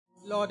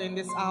Lord, in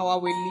this hour,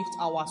 we lift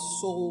our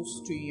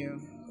souls to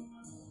you.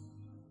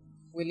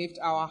 We lift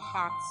our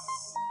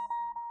hearts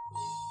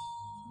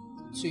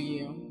to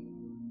you.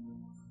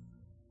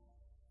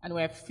 And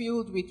we're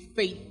filled with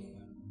faith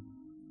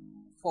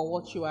for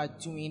what you are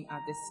doing at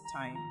this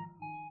time.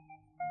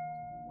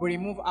 We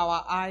remove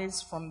our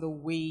eyes from the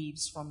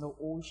waves, from the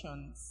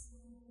oceans.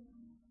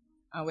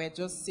 And we're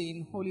just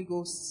saying, Holy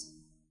Ghost,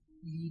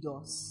 lead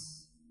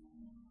us.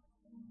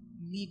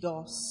 Lead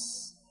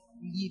us.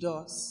 Lead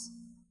us.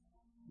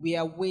 We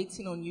are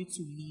waiting on you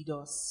to lead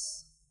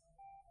us.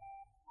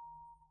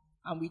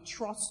 And we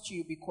trust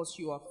you because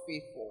you are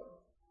faithful.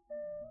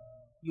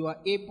 You are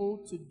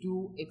able to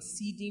do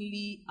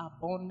exceedingly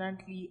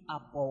abundantly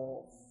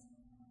above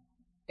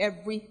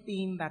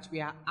everything that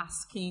we are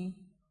asking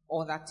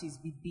or that is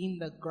within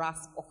the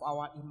grasp of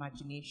our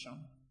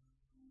imagination.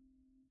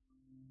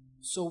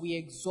 So we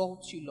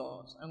exalt you,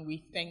 Lord, and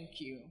we thank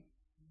you.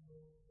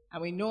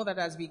 And we know that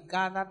as we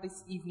gather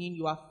this evening,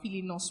 you are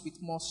filling us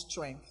with more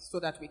strength so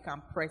that we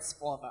can press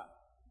further.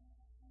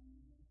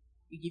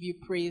 We give you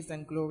praise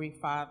and glory,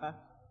 Father.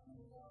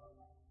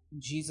 In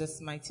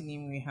Jesus' mighty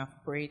name we have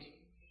prayed.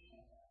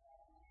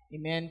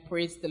 Amen.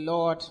 Praise the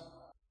Lord.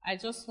 I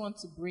just want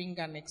to bring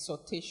an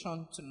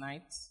exhortation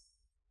tonight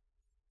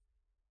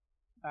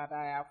that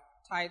I have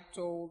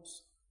titled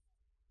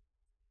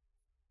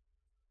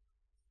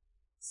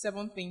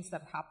 7 things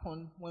that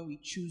happen when we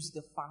choose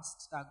the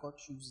fast that God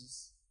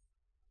chooses.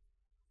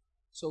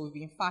 So we've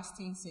been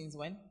fasting since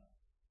when?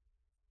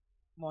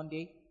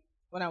 Monday.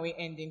 When are we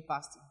ending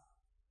fasting?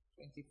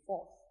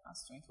 24th.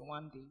 That's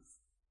 21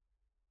 days.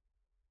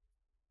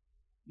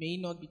 May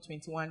it not be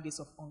 21 days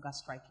of hunger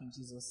strike in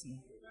Jesus' name.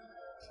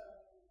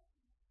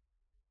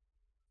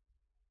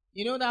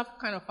 You know that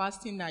kind of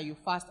fasting that you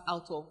fast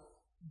out of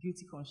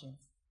guilty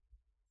conscience?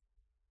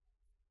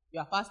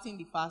 You are fasting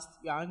the fast,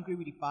 you are angry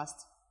with the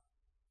fast,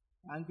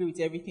 you are angry with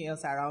everything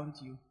else around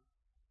you.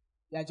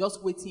 You are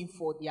just waiting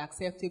for the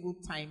acceptable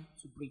time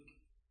to break.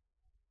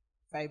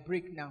 If I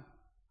break now,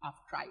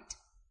 I've tried.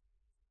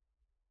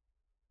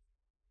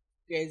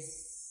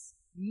 There's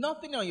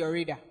nothing on your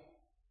radar.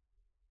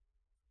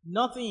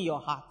 Nothing in your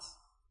heart.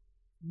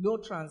 No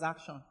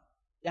transaction.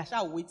 You're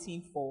just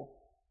waiting for,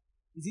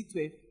 is it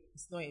 12?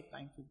 It's not a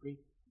time to break.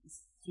 It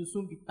will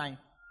soon be time.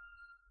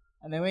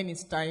 And then when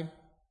it's time,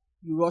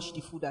 you rush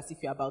the food as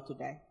if you're about to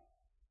die.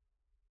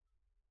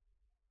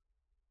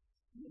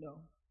 You know.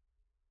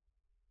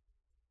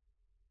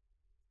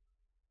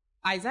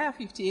 Isaiah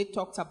 58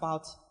 talks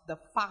about the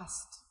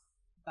fast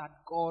that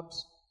God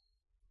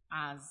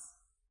has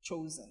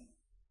chosen.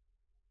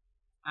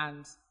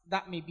 And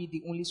that may be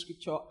the only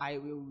scripture I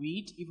will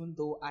read, even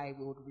though I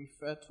will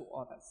refer to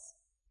others.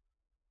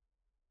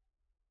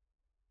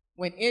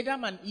 When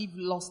Adam and Eve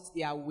lost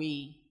their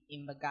way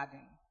in the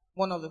garden,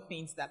 one of the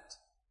things that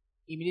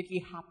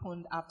immediately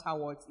happened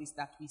afterwards is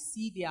that we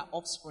see their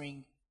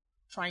offspring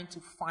trying to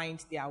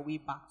find their way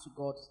back to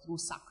God through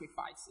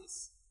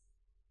sacrifices.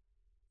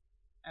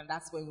 And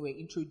that's when we were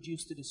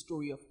introduced to the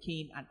story of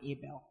Cain and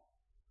Abel.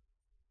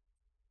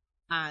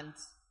 And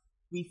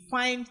we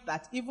find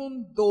that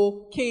even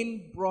though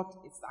Cain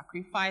brought a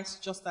sacrifice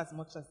just as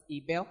much as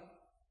Abel,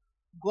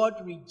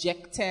 God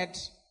rejected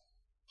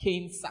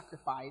Cain's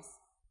sacrifice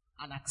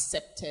and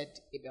accepted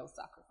Abel's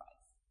sacrifice.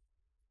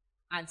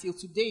 Until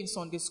today in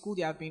Sunday school,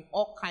 there have been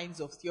all kinds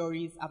of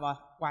theories about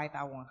why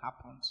that one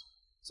happened.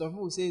 Some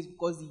people say it's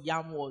because the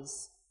yam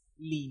was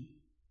lean.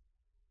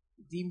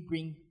 It didn't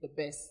bring the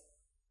best.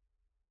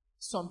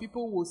 Some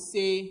people will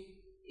say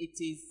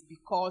it is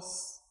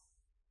because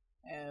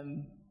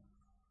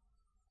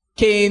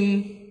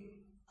Cain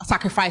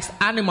sacrificed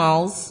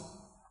animals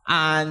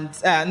and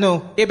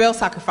Abel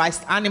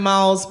sacrificed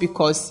animals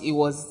because it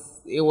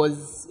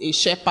was a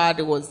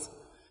shepherd, it was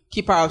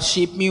keeper of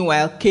sheep.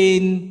 Meanwhile,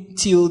 Cain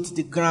tilled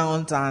the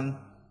ground, and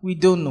we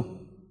don't know.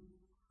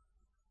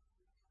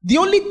 The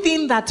only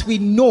thing that we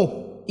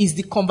know is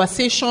the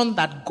conversation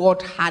that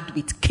God had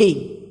with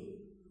Cain.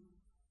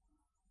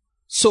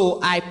 So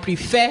I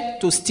prefer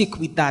to stick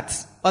with that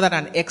other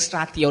than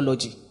extra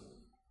theology.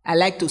 I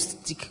like to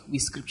stick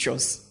with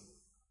scriptures.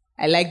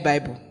 I like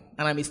Bible,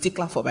 and I'm a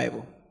stickler for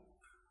Bible.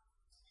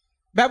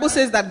 Bible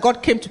says that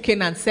God came to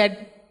Cain and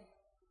said,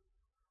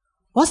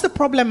 "What's the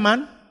problem,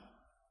 man?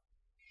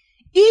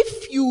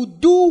 If you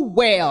do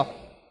well,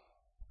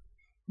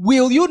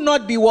 will you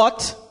not be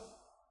what?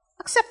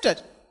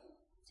 Accepted."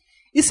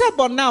 He said,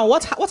 "But now,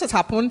 what has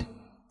happened?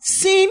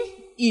 Sin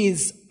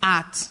is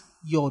at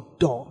your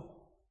door.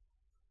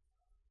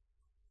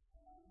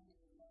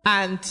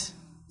 And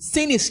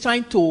sin is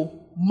trying to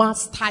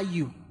master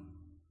you.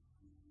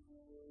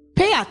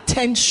 Pay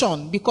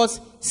attention,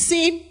 because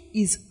sin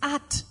is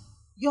at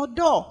your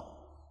door."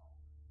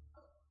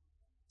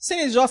 Sin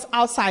is just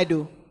outside,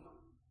 though.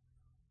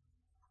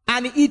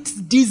 And its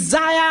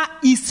desire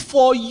is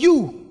for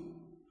you,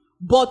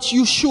 but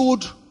you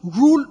should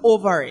rule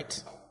over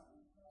it.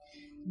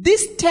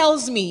 This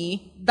tells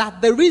me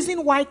that the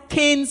reason why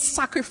Cain's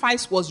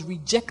sacrifice was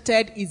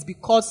rejected is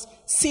because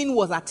sin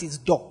was at his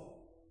door.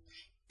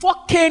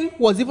 Cain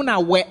was even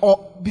aware,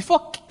 or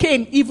before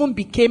Cain even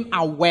became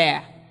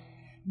aware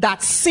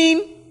that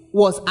sin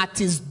was at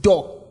his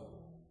door,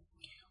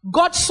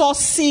 God saw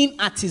sin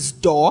at his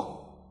door,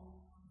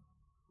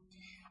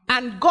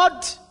 and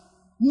God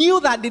knew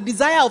that the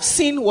desire of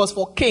sin was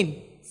for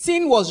Cain.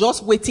 Sin was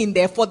just waiting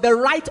there for the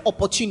right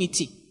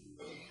opportunity.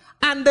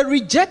 And the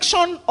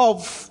rejection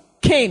of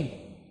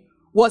Cain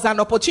was an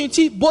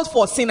opportunity both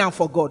for sin and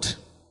for God.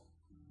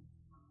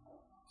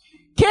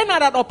 Cain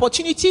had an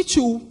opportunity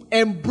to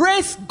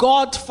embrace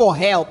God for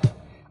help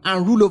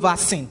and rule over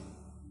sin.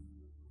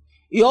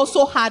 He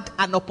also had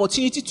an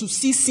opportunity to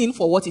see sin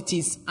for what it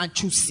is and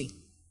choose sin.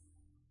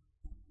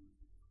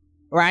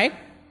 Right?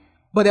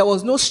 But there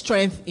was no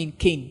strength in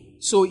Cain.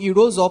 So he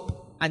rose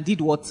up and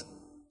did what?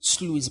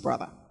 Slew his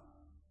brother.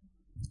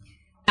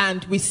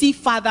 And we see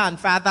further and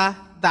further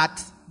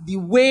that the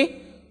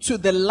way to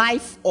the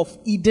life of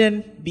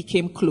Eden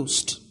became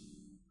closed.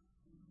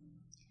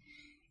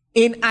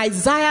 In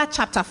Isaiah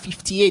chapter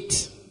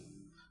 58,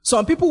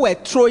 some people were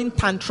throwing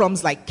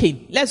tantrums like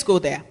Cain. Let's go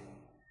there.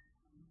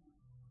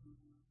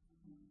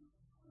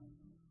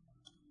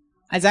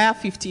 Isaiah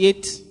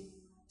 58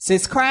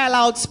 says, "Cry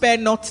aloud, spare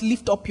not,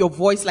 lift up your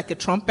voice like a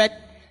trumpet.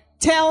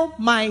 Tell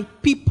my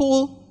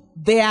people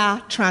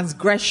their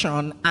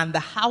transgression and the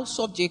house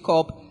of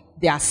Jacob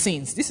their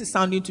sins." This is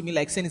sounding to me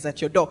like sin is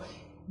at your door.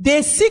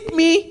 "They seek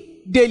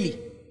me daily.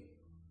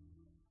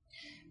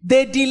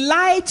 They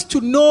delight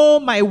to know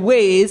my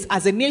ways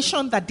as a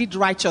nation that did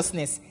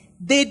righteousness.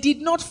 They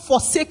did not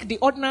forsake the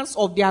ordinance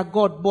of their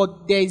God,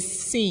 but there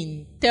is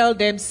sin. Tell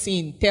them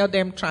sin, tell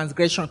them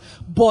transgression.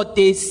 But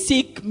they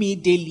seek me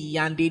daily,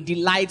 and they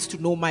delight to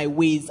know my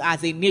ways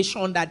as a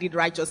nation that did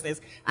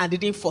righteousness and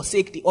didn't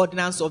forsake the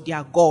ordinance of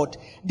their God.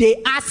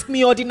 They ask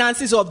me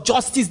ordinances of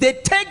justice. They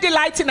take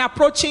delight in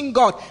approaching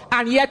God.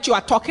 And yet you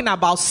are talking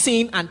about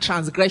sin and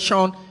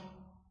transgression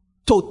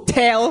to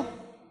tell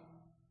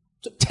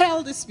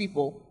these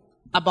people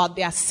about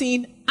their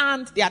sin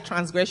and their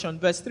transgression."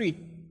 Verse 3.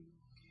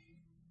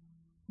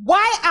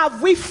 "Why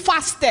have we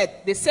fasted,"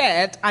 they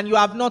said, "and you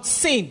have not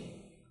seen?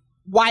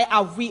 Why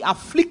have we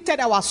afflicted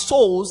our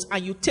souls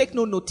and you take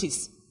no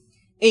notice?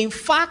 In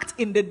fact,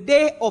 in the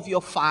day of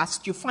your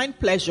fast, you find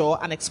pleasure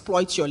and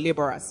exploit your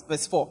laborers."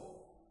 Verse 4.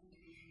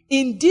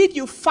 "Indeed,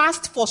 you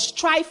fast for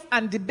strife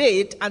and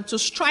debate and to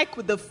strike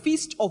with the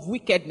fist of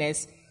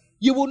wickedness.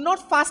 You will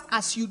not fast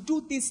as you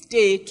do this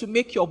day to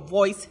make your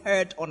voice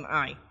heard on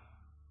high.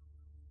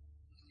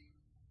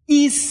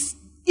 Is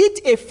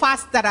it a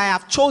fast that I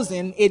have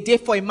chosen, a day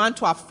for a man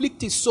to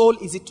afflict his soul?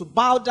 Is it to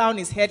bow down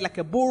his head like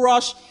a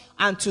bulrush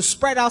and to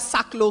spread out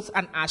sackcloth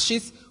and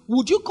ashes?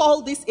 Would you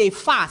call this a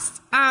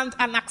fast and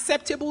an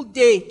acceptable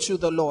day to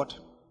the Lord?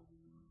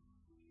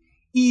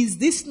 Is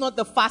this not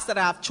the fast that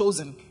I have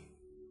chosen?"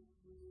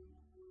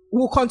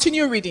 We'll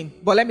continue reading,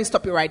 but let me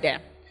stop you right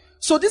there.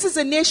 So this is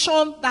a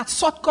nation that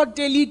sought God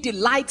daily,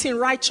 delight in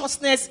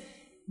righteousness.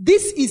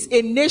 This is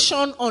a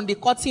nation on the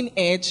cutting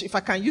edge, if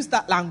I can use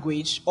that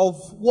language,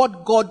 of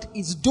what God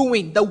is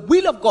doing, the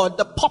will of God,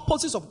 the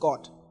purposes of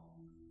God.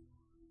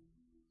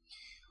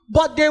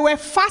 But they were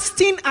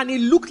fasting and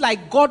it looked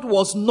like God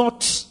was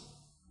not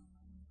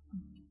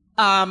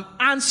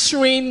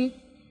answering.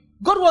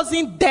 God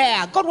wasn't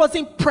there. God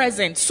wasn't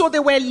present. So they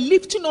were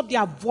lifting up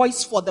their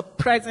voice for the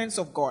presence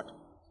of God.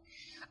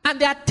 And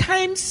there are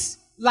times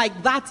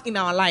like that in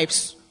our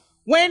lives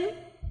when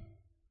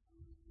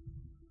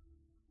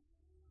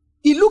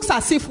it looks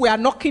as if we are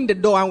knocking the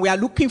door and we are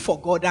looking for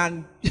God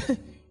and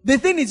the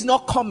thing is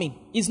not coming.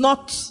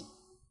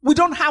 We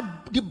don't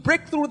have the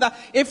breakthrough that,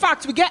 in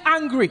fact, we get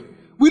angry.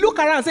 We look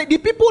around and say, the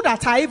people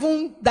that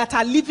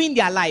are living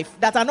their life,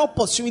 that are not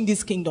pursuing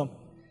this kingdom,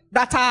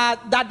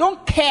 that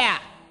don't care,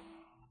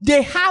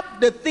 they have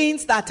the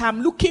things that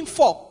I'm looking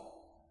for.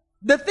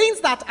 The things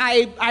that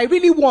I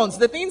really want,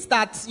 the things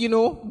that,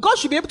 God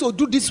should be able to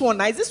do this one.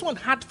 Now, is this one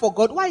hard for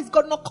God? Why is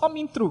God not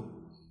coming through?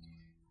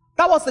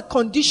 That was the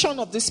condition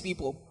of these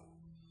people.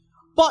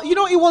 But,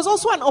 it was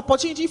also an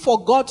opportunity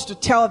for God to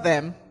tell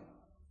them,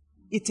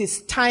 it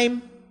is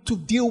time to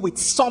deal with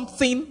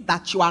something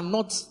that you are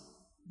not,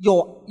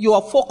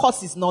 your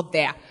focus is not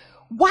there.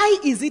 Why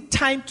is it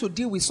time to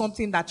deal with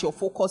something that your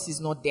focus is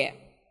not there?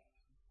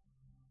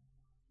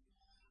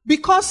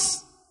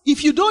 Because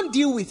if you don't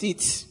deal with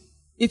it,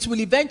 it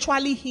will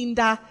eventually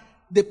hinder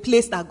the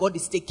place that God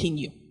is taking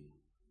you.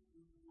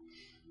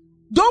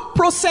 Don't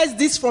process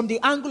this from the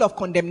angle of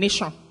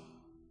condemnation.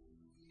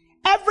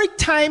 Every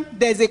time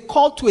there's a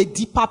call to a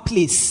deeper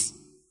place,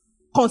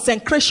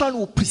 consecration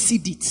will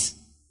precede it.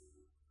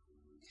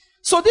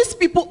 So these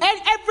people,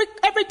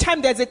 every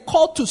time there's a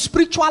call to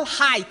spiritual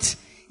height,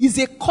 is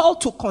a call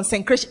to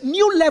consecration,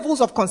 new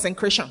levels of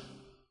consecration.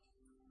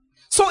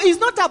 So it's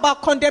not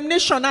about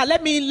condemnation. Now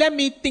let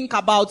me think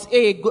about,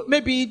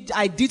 maybe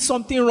I did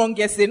something wrong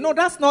yesterday. No,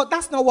 that's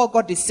not what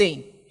God is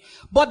saying.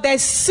 But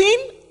there's sin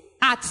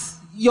at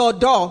your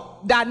door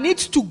that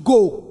needs to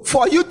go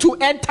for you to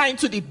enter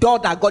into the door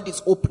that God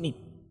is opening.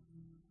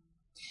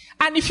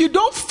 And if you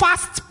don't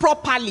fast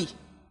properly,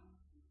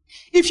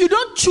 If you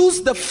don't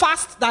choose the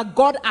fast that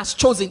God has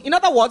chosen, in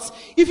other words,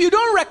 if you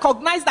don't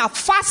recognize that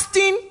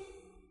fasting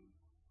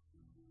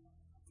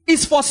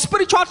is for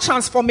spiritual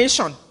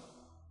transformation,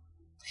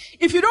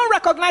 if you don't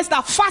recognize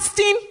that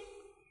fasting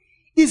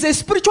is a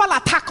spiritual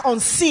attack on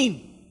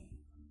sin,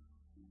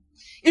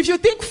 if you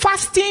think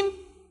fasting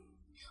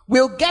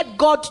will get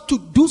God to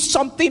do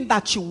something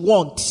that you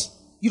want,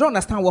 you don't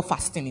understand what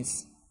fasting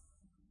is.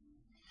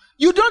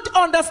 You don't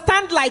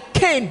understand, like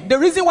Cain, the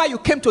reason why you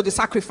came to the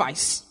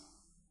sacrifice.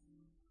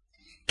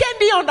 Cain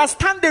didn't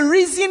understand the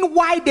reason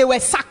why they were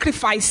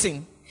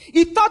sacrificing.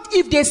 He thought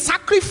if they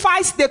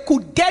sacrificed, they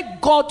could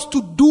get God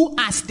to do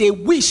as they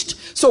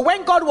wished. So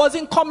when God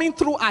wasn't coming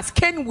through as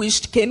Cain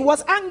wished, Cain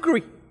was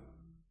angry.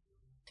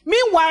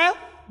 Meanwhile,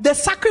 the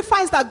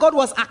sacrifice that God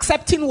was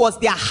accepting was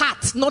their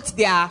heart, not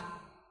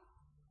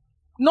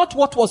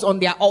what was on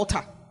their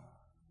altar.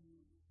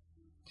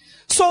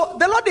 So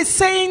the Lord is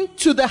saying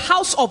to the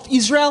house of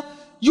Israel,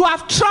 you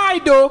have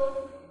tried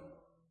though,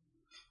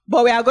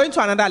 but we are going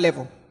to another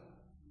level.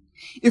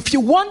 If you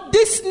want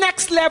this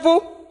next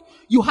level,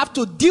 you have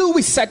to deal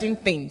with certain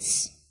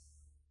things.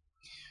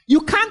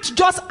 You can't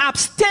just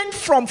abstain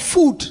from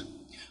food,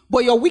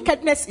 but your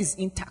wickedness is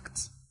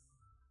intact.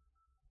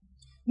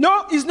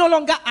 No, it's no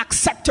longer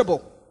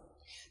acceptable.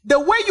 The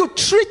way you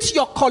treat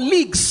your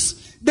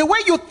colleagues, the way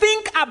you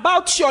think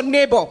about your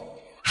neighbor,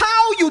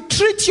 how you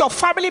treat your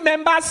family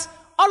members,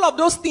 all of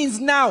those things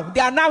now, they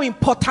are now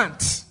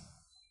important.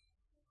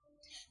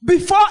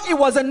 Before, it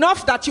was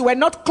enough that you were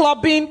not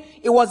clubbing.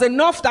 It was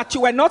enough that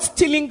you were not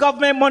stealing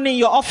government money in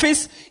your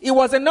office. It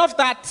was enough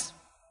that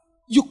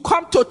you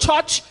come to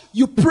church,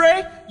 you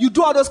pray, you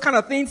do all those kind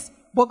of things.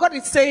 But God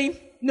is saying,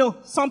 no,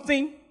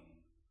 something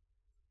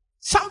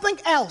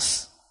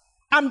else.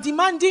 I'm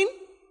demanding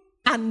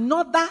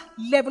another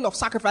level of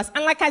sacrifice.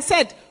 And like I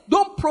said,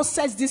 don't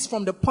process this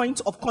from the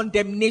point of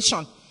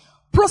condemnation.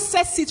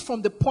 Process it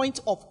from the point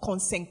of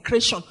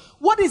consecration.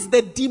 What is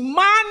the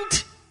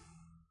demand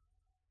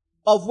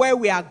of where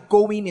we are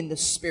going in the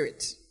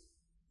spirit?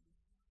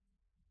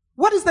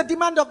 What is the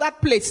demand of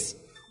that place?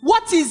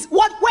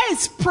 Where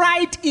is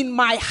pride in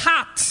my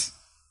heart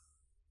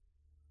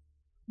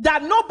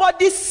that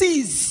nobody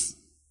sees?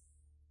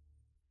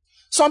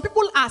 Some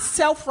people are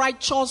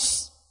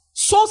self-righteous,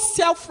 so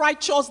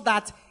self-righteous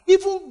that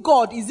even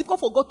God is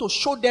difficult for God to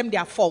show them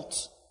their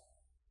fault.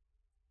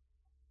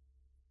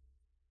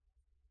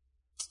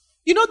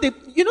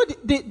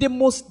 The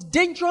most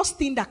dangerous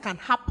thing that can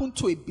happen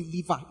to a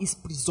believer is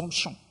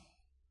presumption.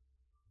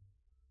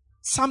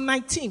 Psalm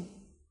 19.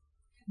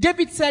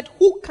 David said,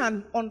 who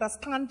can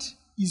understand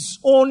his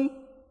own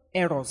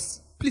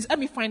errors? Please let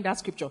me find that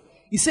scripture.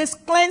 He says,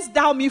 cleanse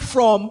thou me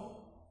from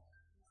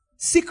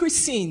secret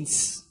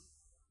sins.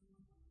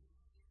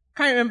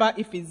 Can't remember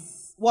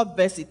what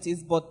verse it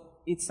is, but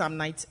it's Psalm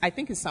 19. I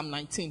think it's Psalm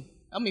 19.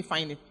 Let me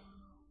find it.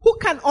 Who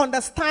can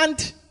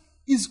understand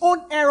his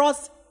own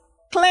errors?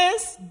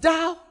 Cleanse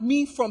thou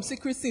me from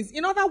secret sins.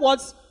 In other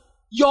words,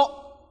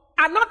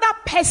 another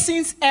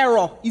person's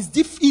error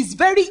is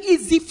very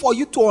easy for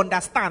you to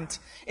understand.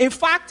 In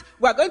fact,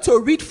 we're going to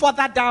read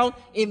further down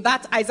in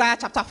that Isaiah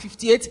chapter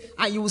 58,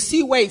 and you will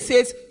see where it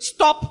says,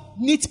 stop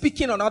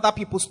nitpicking on other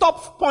people.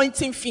 Stop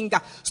pointing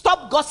finger.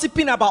 Stop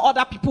gossiping about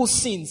other people's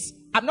sins.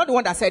 I'm not the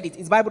one that said it.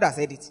 It's the Bible that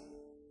said it.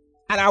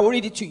 And I will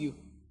read it to you.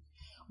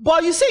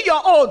 But you see,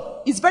 your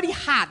own is very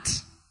hard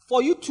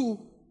for you to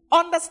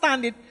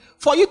understand it,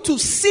 for you to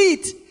see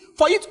it.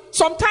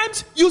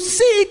 Sometimes you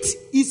see it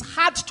is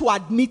hard to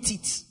admit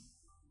it.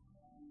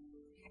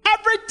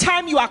 Every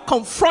time you are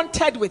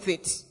confronted with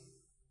it,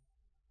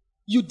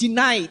 you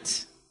deny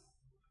it.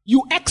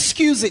 You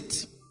excuse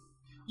it.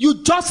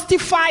 You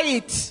justify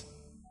it.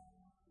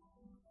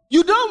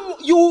 You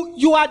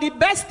are the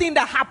best thing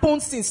that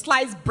happens since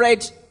sliced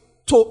bread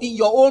in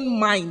your own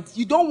mind.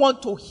 You don't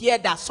want to hear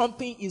that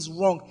something is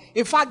wrong.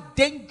 In fact,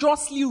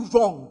 dangerously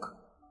wrong.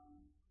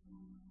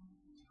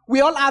 We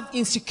all have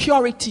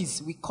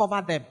insecurities. We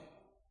cover them.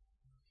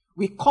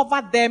 We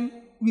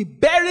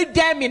bury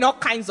them in all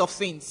kinds of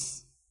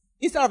things,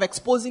 instead of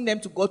exposing them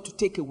to God to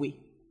take away.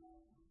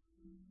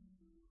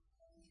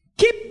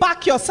 Keep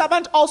back your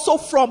servant also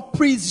from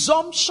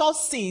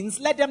presumptuous sins.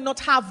 Let them not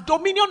have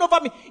dominion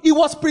over me. It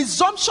was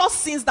presumptuous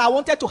sins that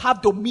wanted to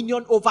have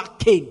dominion over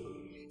Cain.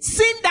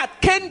 Sin that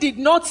Cain did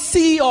not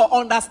see or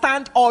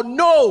understand or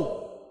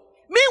know.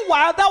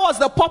 Meanwhile, that was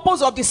the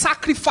purpose of the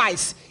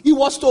sacrifice. It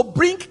was to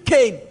bring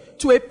Cain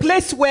to a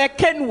place where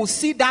Cain will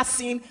see that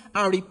sin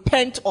and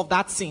repent of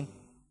that sin.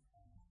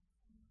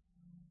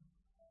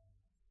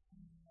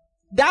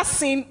 That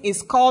sin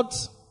is called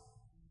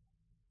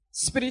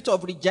spirit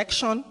of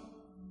rejection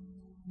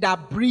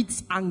that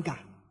breeds anger.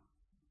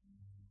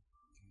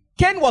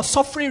 Cain was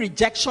suffering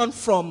rejection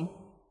from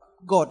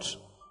God.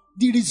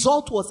 The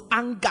result was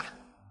anger.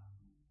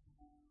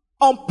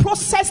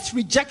 Unprocessed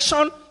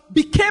rejection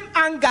became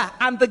anger,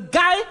 and the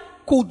guy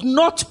could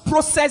not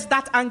process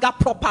that anger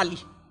properly.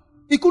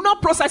 He could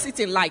not process it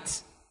in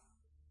light.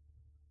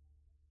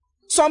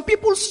 Some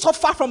people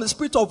suffer from the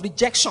spirit of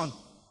rejection,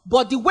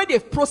 but the way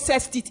they've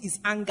processed it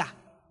is anger.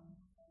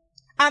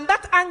 And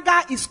that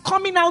anger is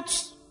coming out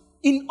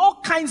in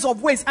all kinds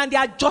of ways, and they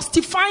are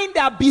justifying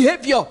their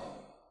behavior.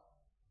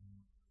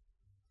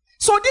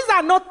 So these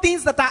are not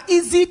things that are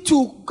easy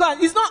to,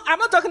 I'm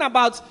not talking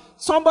about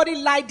somebody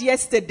lied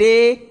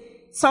yesterday,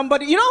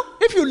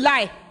 if you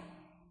lie,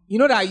 you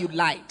know that you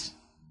lied.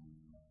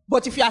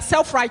 But if you are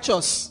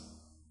self-righteous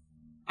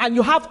and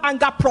you have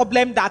anger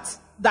problem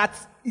that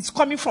is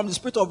coming from the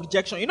spirit of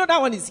rejection,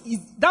 that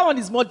one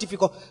is more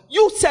difficult.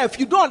 You self,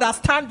 you don't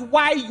understand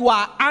why you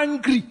are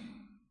angry,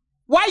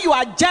 why you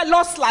are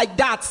jealous like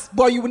that,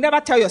 but you will never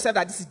tell yourself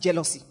that this is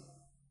jealousy.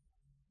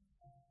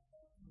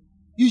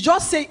 You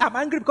just say, I'm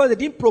angry because they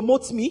didn't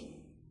promote me.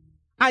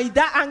 And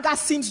that anger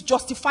seems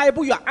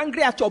justifiable. You are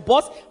angry at your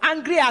boss,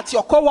 angry at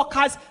your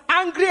co-workers,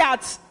 angry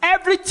at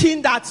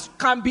everything that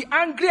can be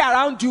angry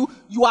around you.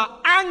 You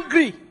are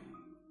angry.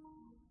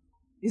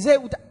 You say,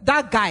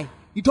 that guy,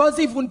 he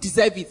doesn't even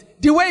deserve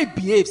it. The way he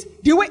behaves,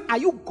 are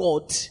you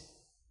God?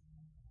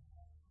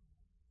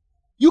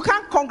 You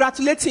can't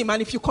congratulate him,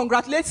 and if you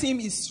congratulate him,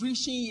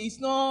 it's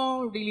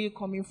not really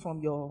coming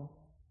from your...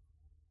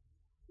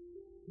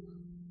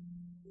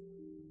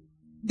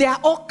 There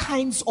are all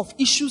kinds of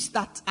issues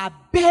that are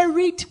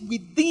buried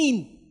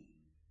within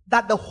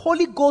that the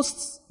Holy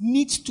Ghost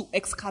needs to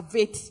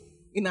excavate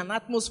in an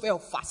atmosphere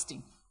of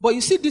fasting. But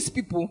you see these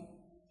people,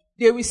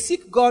 they will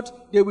seek God,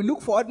 they will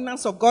look for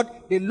ordinance of God,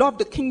 they love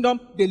the kingdom,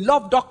 they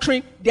love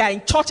doctrine, they are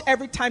in church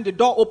every time the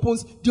door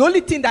opens. The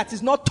only thing that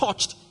is not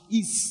touched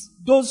is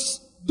those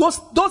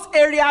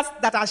areas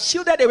that are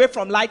shielded away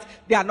from light,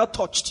 they are not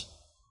touched.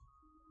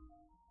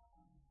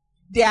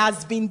 They are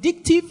as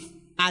vindictive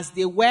as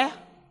they were.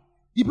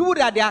 The people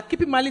that they are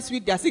keeping malice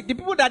with, they are sick. The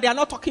people that they are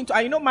not talking to,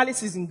 and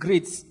malice is in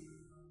grades.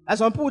 As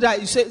some people that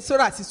you say, so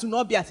that it will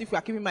not be as if you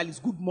are keeping malice,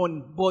 good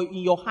morning. But in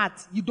your heart,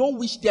 you don't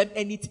wish them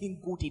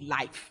anything good in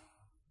life.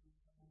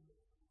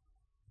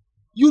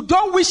 You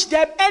don't wish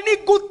them any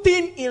good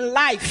thing in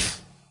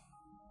life.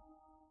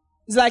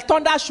 It's like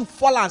thunder should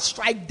fall and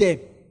strike them.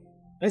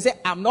 They say,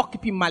 I'm not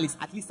keeping malice,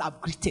 at least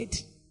I've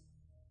greeted.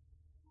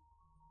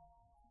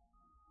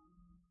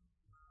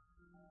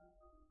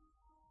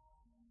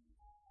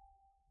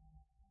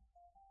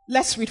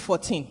 Let's read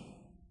 14.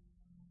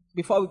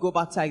 Before we go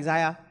back to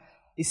Isaiah,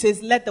 it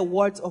says, let the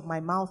words of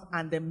my mouth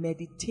and the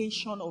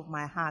meditation of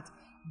my heart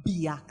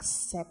be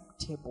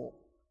acceptable.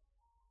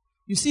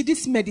 You see,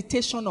 this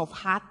meditation of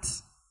heart,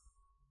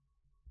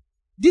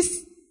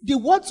 the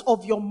words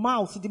of your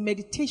mouth, the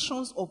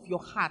meditations of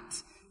your heart,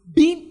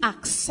 being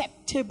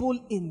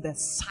acceptable in the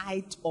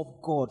sight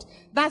of God.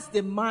 That's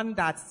the man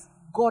that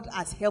God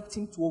has helped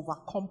him to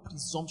overcome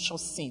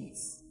presumptuous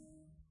sins.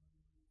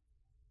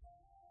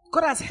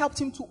 God has helped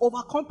him to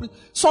overcome.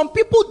 Some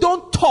people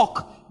don't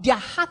talk. Their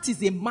heart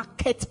is a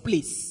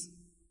marketplace.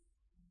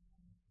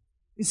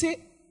 You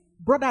say,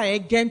 brother, I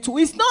ain't gentle.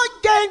 It's not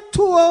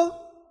gentle.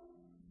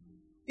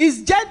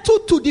 It's gentle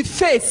to the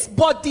face,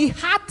 but the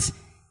heart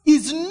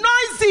is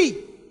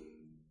noisy.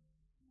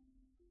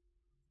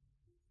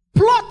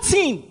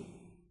 Plotting.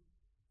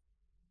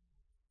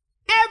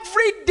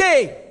 Every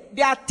day,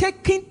 they are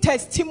taking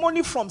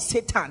testimony from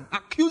Satan,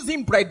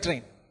 accusing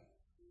brethren.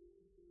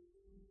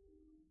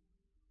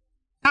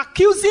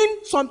 Accusing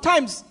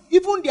sometimes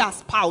even their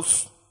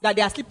spouse that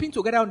they are sleeping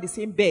together on the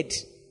same bed.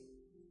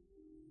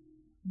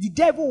 The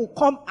devil will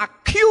come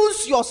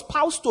accuse your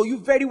spouse to you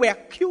very well,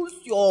 accuse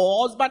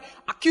your husband,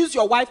 accuse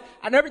your wife,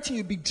 and everything.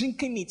 You'll be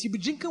drinking it. You'll be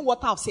drinking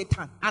water of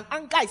Satan, and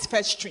anger is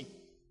festering.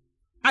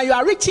 And you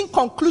are reaching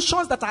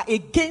conclusions that are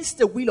against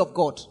the will of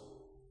God.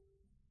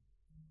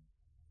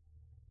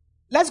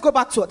 Let's go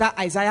back to that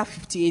Isaiah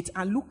 58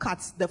 and look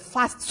at the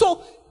fast.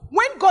 So,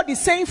 when God is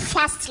saying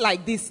fast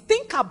like this,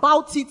 think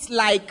about it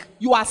like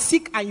you are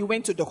sick and you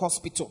went to the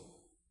hospital.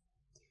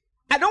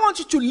 I don't want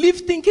you to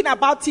live thinking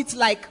about it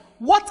like,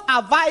 what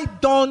have I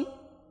done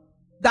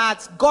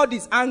that God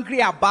is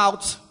angry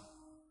about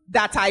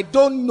that I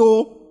don't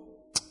know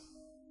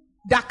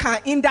that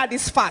can hinder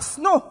this fast?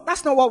 No,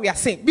 that's not what we are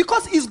saying.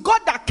 Because it's God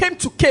that came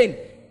to Cain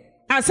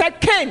and said,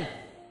 Cain,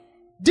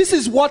 this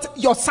is what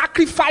your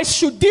sacrifice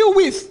should deal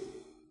with.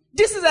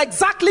 This is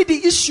exactly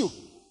the issue.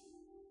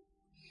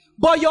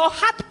 But your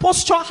heart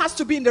posture has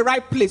to be in the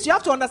right place. You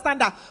have to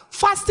understand that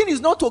fasting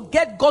is not to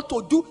get God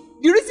to do.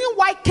 The reason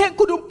why Cain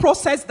couldn't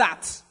process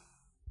that,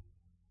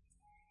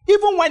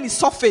 even when it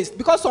surfaced,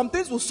 because some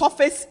things will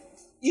surface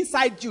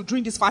inside you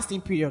during this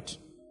fasting period.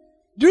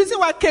 The reason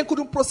why Cain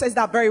couldn't process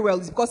that very well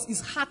is because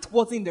his heart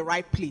wasn't in the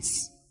right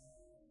place.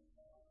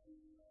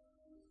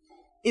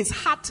 His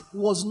heart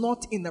was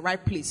not in the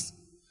right place.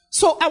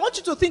 So I want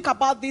you to think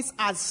about this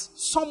as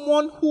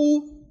someone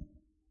who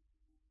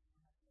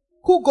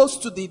goes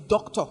to the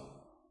doctor.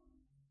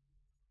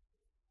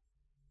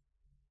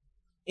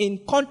 In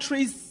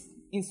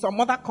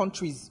some other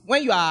countries,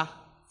 when you are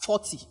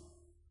 40,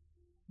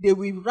 they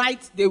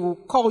will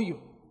call you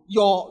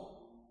your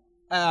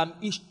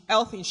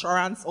health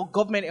insurance or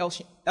government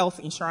health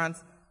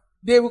insurance.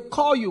 They will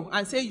call you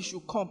and say you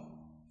should come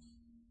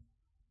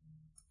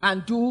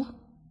and do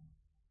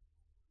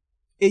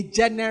a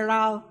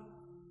general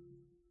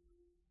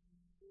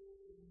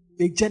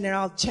a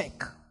general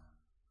check.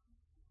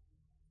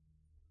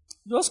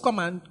 Just come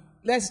and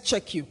let's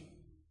check you.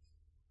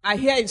 I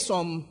hear in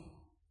some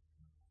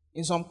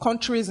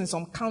countries, in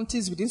some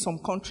counties, within some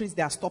countries,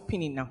 they are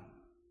stopping it now.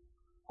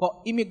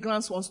 Because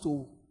immigrants wants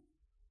to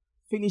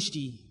finish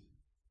the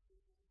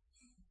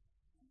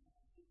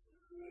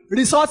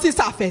resources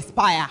have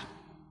expired.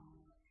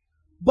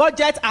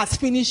 Budget has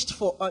finished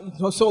for,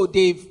 so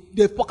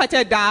they've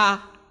pocketed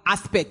that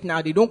aspect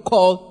now. They don't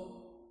call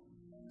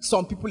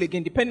some people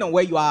again, depending on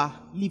where you are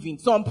living.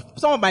 Some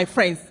of my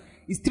friends,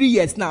 it's 3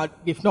 years now,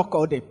 they've not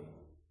called them.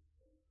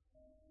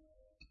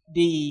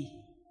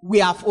 We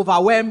have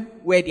overwhelmed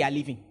where they are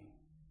living.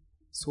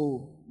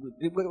 So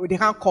they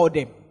can't call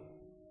them.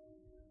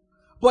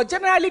 But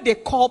generally they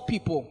call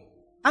people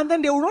and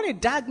then they will run a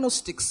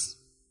diagnostics.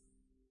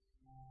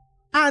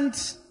 And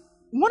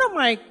one of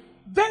my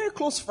very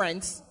close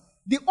friends,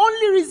 the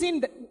only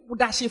reason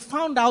that she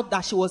found out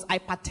that she was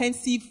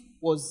hypertensive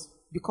was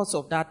because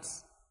of that.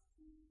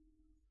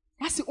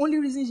 That's the only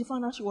reason she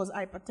found out she was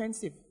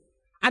hypertensive.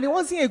 And it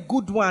wasn't a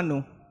good one,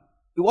 no.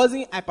 It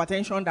wasn't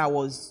hypertension that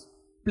was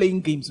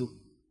playing games, no.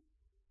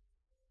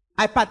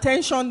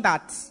 Hypertension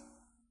that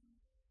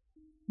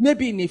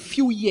maybe in a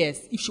few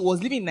years, if she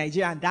was living in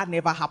Nigeria and that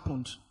never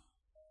happened,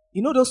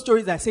 you know those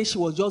stories that say she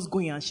was just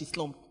going and she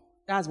slumped?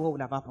 That's what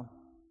would have happened.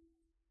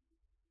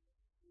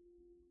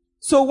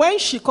 So when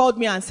she called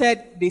me and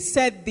said, they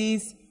said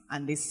this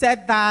and they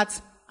said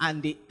that,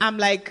 and I'm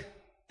like,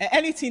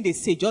 anything they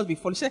say, just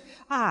before. She said,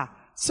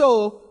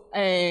 so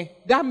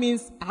that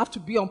means I have to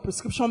be on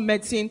prescription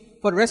medicine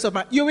for the rest of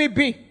my... You will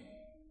be.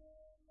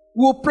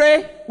 We'll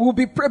pray, we'll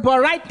be praying, but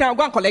right now,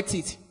 go and collect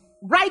it.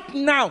 Right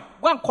now,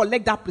 go and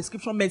collect that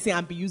prescription medicine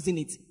and be using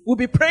it. We'll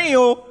be praying,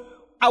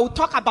 I will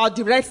talk about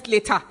the rest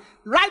later.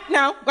 Right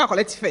now, go and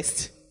collect it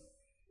first.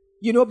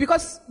 You know,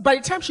 because by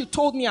the time she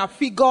told me her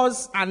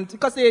figures, and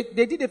because they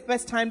did the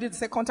first time, did the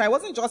second time, it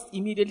wasn't just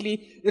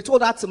immediately, they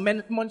told her to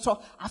monitor.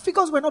 Her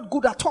figures were not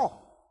good at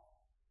all.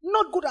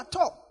 Not good at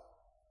all.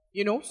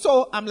 You know,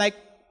 so I'm like,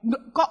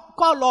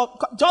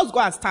 just go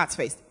and start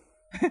first.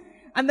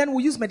 And then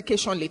we'll use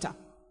medication later.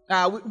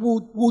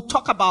 We'll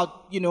talk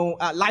about,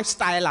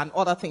 lifestyle and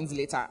other things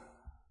later.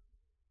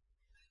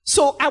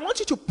 So I want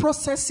you to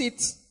process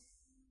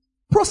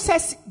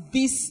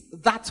this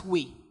that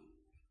way.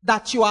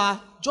 That you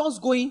are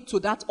just going to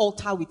that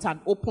altar with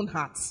an open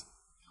heart.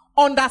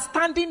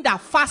 Understanding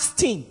that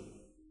fasting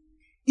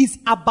is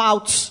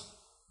about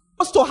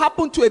what's to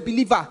happen to a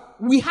believer.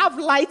 We have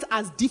light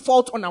as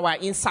default on our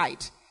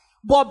inside.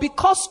 But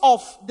because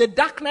of the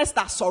darkness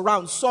that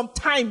surrounds,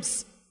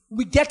 sometimes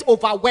we get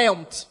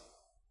overwhelmed.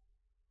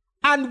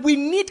 And we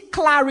need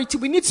clarity.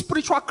 We need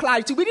spiritual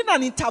clarity. We need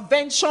an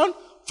intervention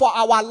for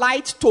our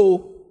light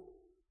to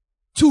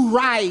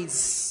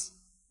rise.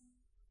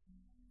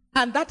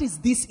 And that is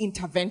this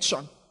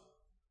intervention.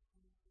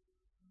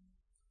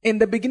 In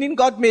the beginning,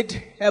 God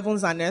made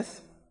heavens and earth.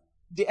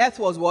 The earth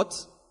was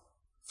what?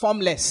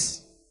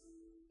 Formless.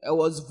 It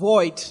was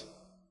void.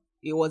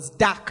 It was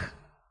dark.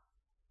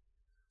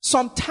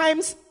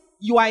 Sometimes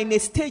you are in a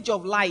stage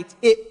of light.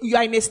 You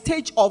are in a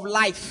stage of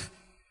life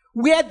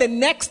where the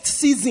next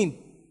season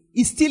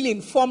is still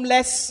in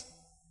formless,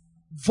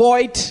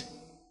 void.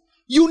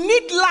 You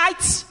need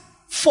light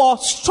for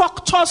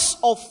structures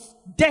of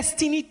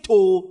destiny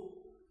to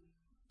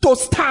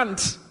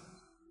stand.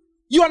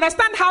 You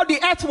understand how the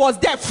earth was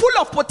there, full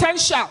of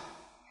potential.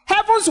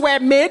 Heavens were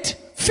made,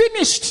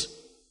 finished.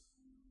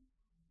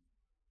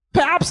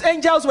 Perhaps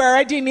angels were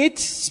already in it,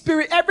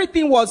 spirit,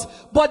 everything was,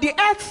 but the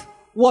earth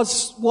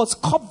was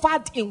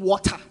covered in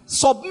water,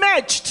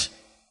 submerged.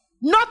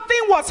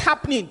 Nothing was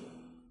happening.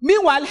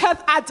 Meanwhile,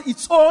 earth had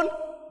its own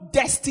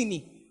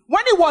destiny.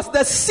 When it was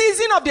the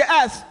season of the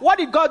earth, what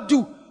did God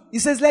do? He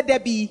says, let there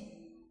be.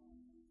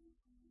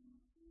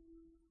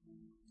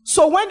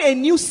 So when a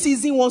new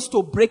season wants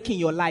to break in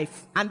your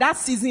life, and that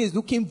season is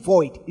looking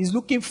void, is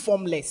looking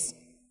formless,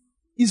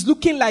 is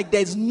looking like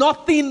there's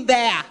nothing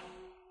there.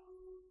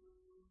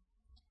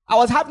 I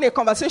was having a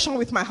conversation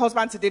with my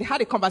husband today. We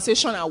had a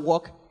conversation at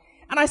work.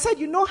 And I said,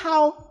 you know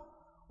how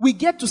we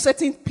get to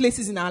certain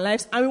places in our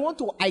lives and we want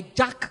to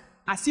hijack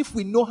as if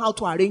we know how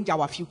to arrange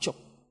our future.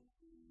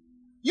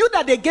 You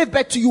that they gave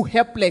birth to you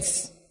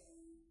helpless.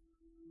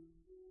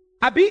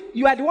 Abi,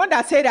 you are the one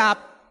that said,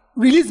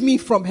 release me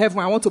from heaven.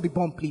 I want to be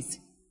born, please.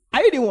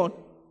 Are you the one?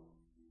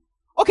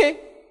 Okay.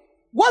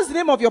 What's the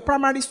name of your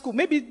primary school?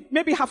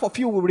 Maybe half of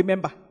you will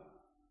remember.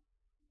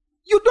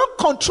 You don't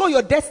control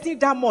your destiny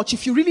that much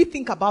if you really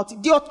think about it.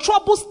 Your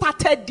trouble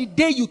started the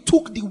day you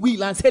took the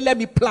wheel and said, let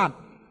me plan.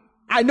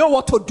 I know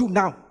what to do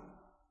now.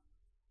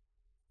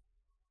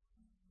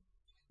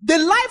 The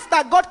life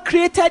that God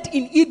created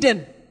in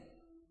Eden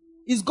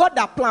is God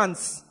that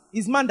plans.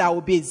 Is man that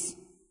obeys.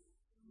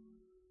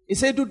 He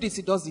said, do this,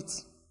 he does it.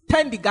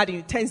 Tend the garden,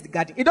 he tends the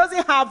garden. He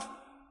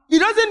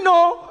doesn't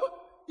know.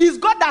 It's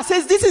God that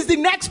says, this is the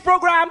next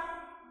program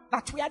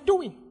that we are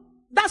doing.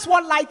 That's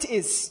what light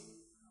is.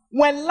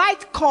 When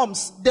light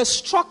comes, the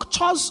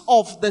structures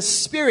of the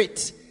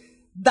spirit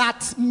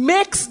that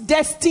makes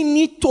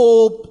destiny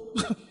to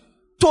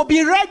to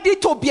be ready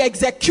to be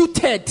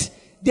executed.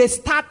 They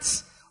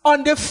start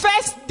on the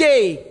first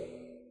day.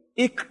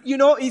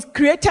 It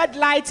created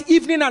light,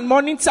 evening and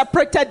morning,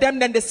 separated them.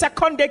 Then the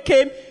second day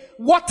came,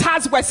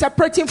 waters were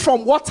separating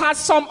from waters,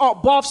 some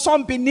above,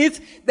 some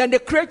beneath. Then the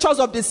creatures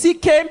of the sea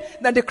came.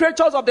 Then the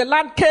creatures of the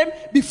land came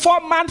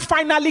before man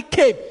finally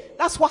came.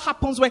 That's what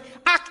happens when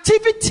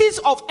activities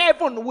of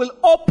heaven will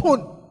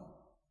open.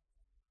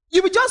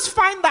 You will just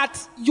find that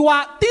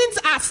things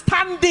are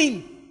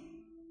standing.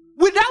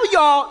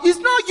 Without it's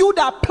not you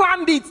that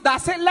planned it, that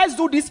said, let's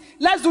do this,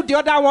 let's do the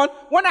other one.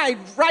 When I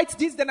write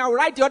this, then I will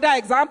write the other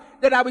exam,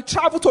 then I will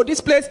travel to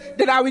this place,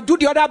 then I will do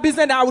the other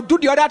business, then I will do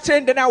the other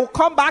train, then I will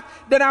come back,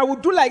 then I will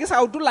do like this, I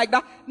will do like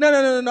that.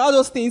 No. All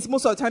those things,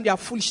 most of the time, they are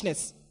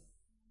foolishness.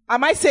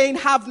 Am I saying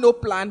have no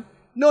plan?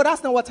 No,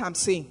 that's not what I'm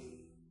saying.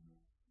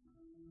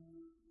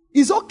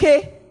 It's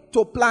okay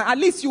to plan. At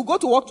least you go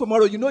to work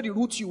tomorrow, you know the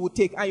route you will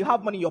take, and you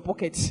have money in your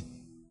pocket.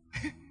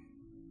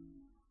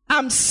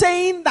 I'm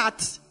saying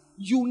that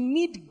you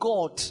need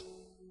God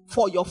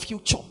for your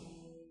future.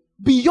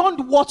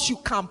 Beyond what you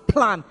can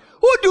plan.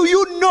 Who do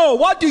you know?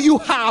 What do you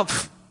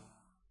have?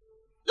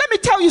 Let me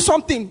tell you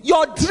something.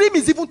 Your dream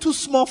is even too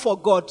small for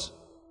God.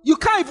 You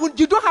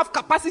don't have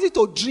capacity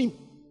to dream.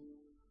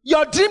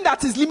 Your dream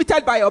that is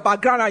limited by your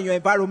background and your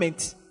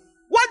environment.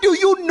 What do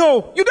you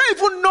know? You don't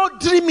even know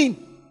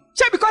dreaming.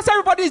 Just because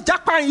everybody is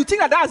jackpot, you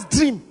think that's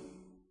dream.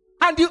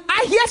 And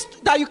I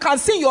hear that you can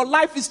see in your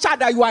life is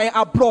child that you are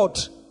abroad.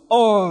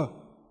 Oh.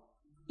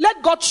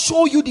 Let God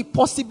show you the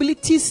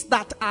possibilities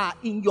that are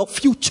in your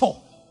future.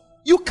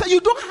 You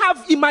don't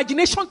have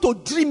imagination to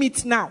dream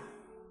it now.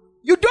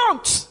 You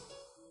don't.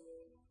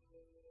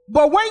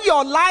 But when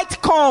your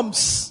light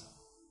comes,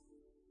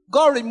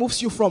 God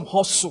removes you from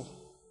hustle.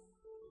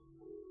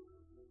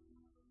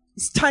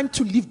 It's time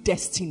to live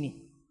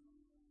destiny.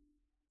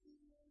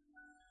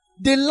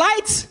 The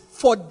light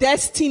for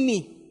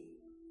destiny,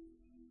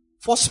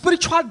 for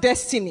spiritual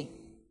destiny,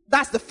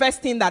 that's the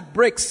first thing that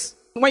breaks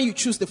when you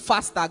choose the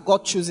fast that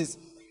God chooses.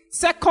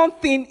 Second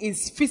thing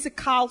is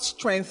physical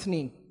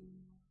strengthening.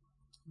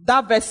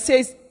 That verse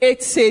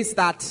 8 says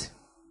that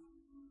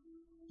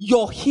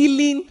your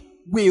healing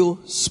will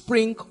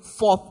spring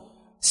forth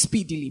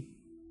speedily.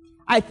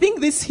 I think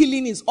this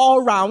healing is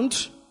all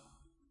round,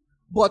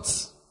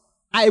 but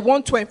I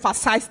want to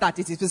emphasize that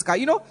it is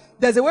physical.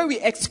 There's a way we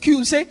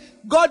excuse, say,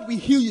 God will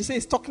heal you. Say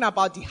it's talking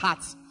about the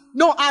heart.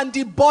 No, and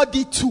the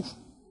body too.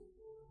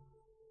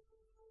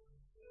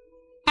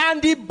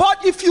 And the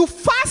body, if you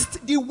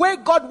fast the way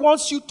God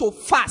wants you to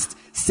fast,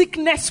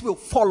 sickness will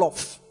fall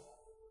off.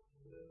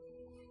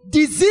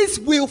 Disease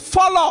will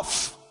fall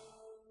off.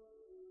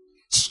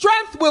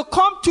 Strength will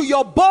come to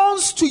your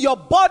bones, to your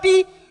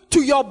body,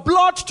 to your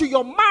blood, to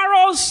your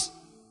marrows.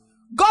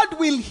 God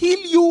will heal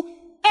you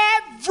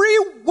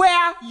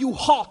everywhere you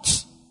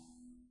hurt.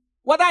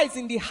 Whether it's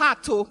in the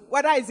heart or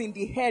whether it's in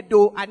the head,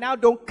 I now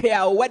don't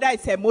care, or whether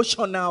it's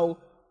emotional.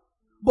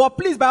 But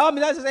please, by all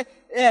means,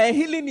 say,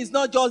 healing is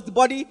not just the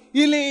body.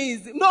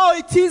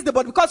 It is the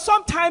body. Because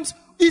sometimes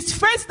it's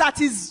face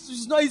that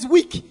is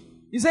weak.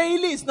 You say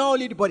healing is not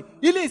only the body.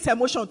 Healing is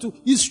emotion too.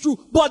 It's true.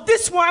 But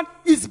this one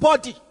is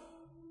body.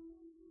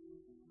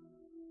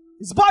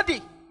 It's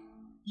body.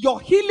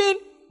 Your healing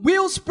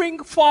will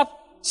spring forth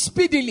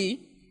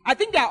speedily. I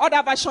think there are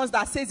other versions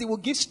that says it will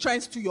give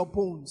strength to your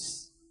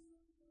bones.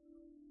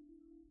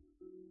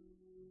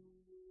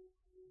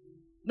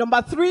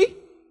 Number 3,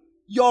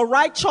 your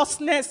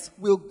righteousness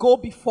will go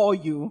before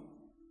you,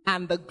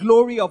 and the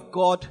glory of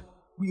God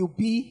will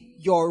be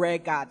your rear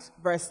guard.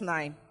 Verse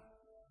 9.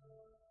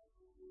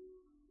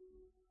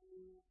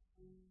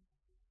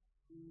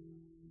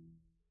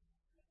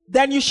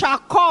 Then you shall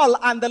call,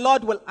 and the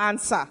Lord will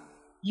answer.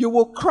 You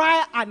will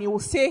cry, and he will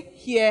say,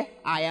 here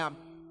I am.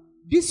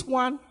 This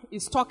one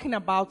is talking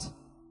about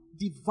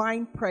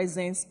divine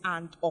presence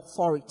and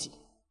authority.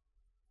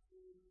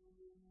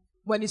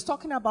 When he's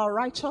talking about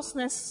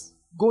righteousness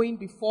going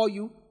before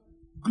you,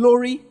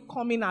 glory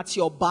coming at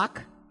your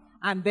back,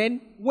 and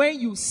then when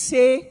you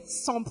say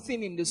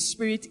something in the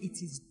spirit,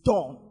 it is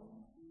done.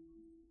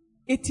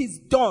 It is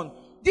done.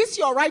 This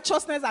your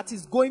righteousness that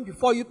is going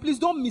before you, please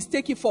don't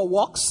mistake it for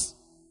works.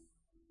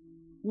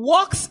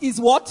 Works is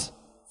what?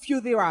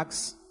 Filthy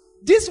rags.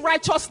 This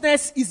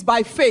righteousness is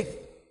by faith.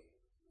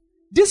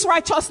 This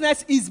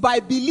righteousness is by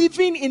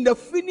believing in the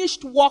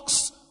finished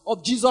works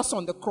of Jesus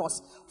on the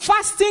cross.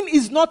 Fasting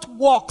is not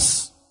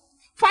works.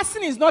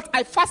 Fasting is not,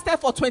 I fasted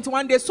for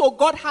 21 days, so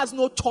God has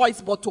no choice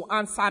but to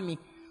answer me.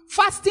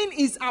 Fasting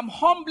is I'm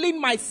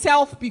humbling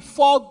myself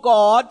before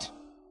God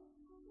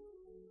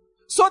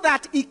so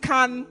that He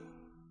can,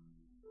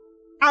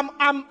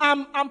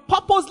 I'm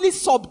purposely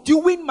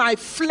subduing my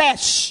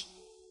flesh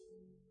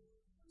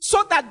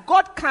so that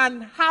God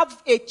can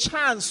have a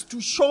chance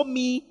to show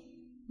me,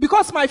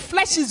 because my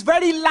flesh is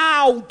very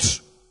loud,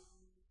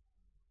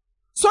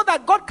 so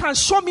that God can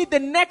show me the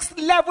next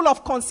level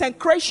of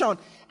consecration.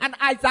 And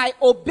as I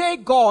obey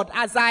God,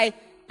 as I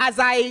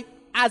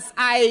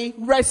I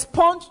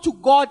respond to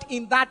God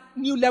in that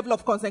new level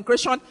of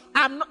consecration,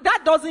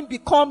 that doesn't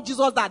become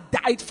Jesus that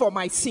died for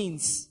my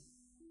sins.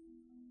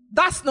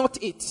 That's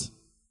not it.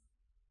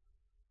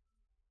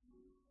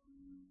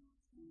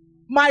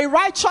 My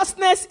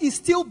righteousness is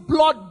still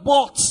blood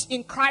bought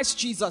in Christ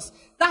Jesus.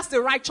 That's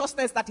the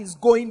righteousness that is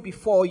going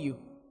before you.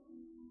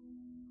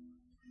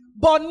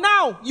 But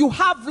now you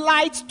have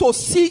light to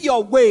see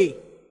your way.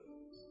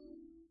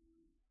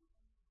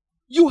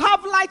 You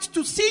have light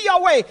to see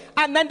your way.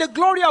 And then the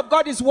glory of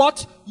God is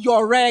what?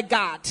 Your rear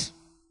guard.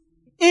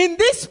 In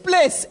this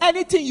place,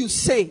 anything you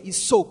say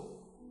is so.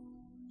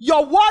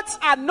 Your words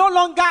are no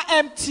longer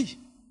empty.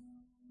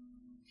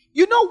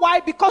 You know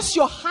why? Because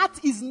your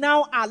heart is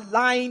now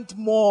aligned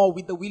more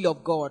with the will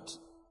of God.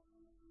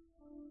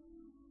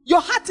 Your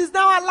heart is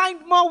now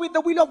aligned more with the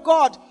will of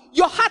God.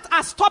 Your heart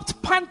has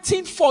stopped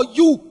panting for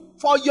you,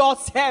 for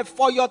yourself,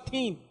 for your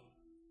team.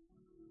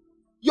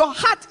 Your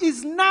heart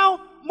is now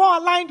more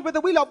aligned with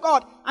the will of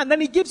God. And then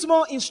he gives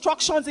more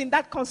instructions in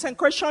that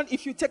consecration.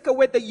 If you take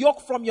away the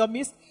yoke from your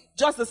midst,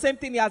 just the same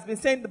thing he has been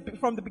saying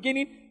from the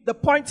beginning. The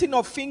pointing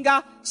of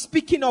finger,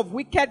 speaking of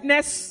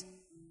wickedness.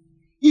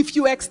 If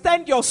you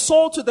extend your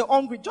soul to the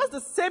hungry, just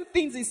the same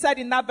things he said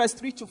in that verse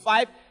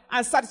 3-5,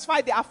 and satisfy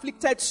the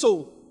afflicted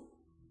soul.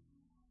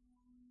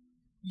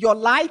 Your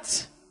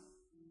light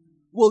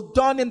will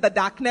dawn in the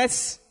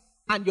darkness,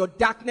 and your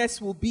darkness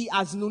will be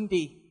as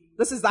noonday.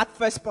 This is that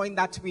first point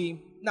that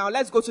now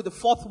let's go to the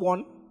fourth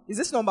one. Is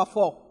this number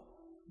 4?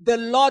 The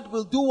Lord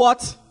will do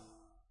what?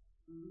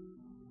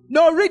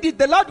 No, read it.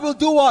 The Lord will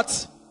do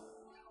what?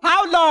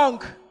 How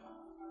long?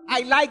 I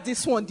like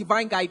this one,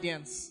 divine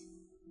guidance.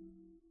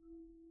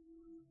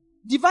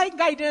 Divine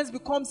guidance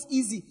becomes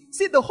easy.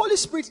 See, the Holy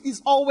Spirit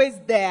is always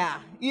there.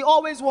 He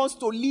always wants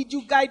to lead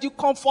you, guide you,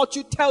 comfort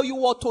you, tell you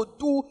what to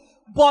do.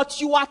 But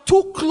you are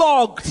too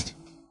clogged.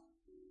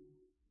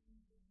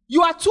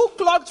 You are too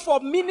clogged for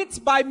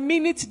minute by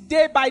minute,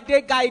 day by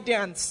day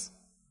guidance.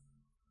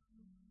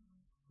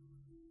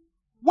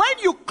 When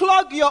you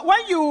unclog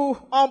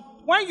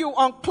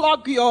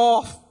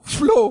your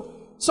flow,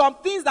 some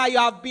things that you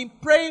have been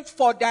praying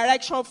for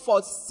direction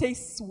for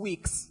 6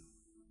 weeks,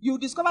 you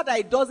discover that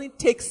it doesn't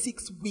take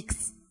 6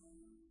 weeks.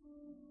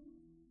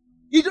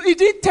 It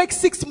didn't take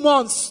 6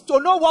 months to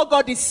know what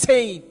God is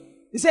saying.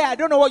 You say, I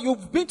don't know what,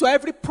 you've been to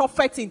every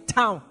prophet in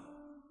town.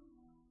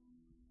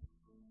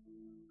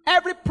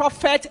 Every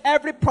prophet,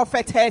 every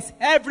prophetess,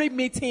 every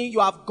meeting you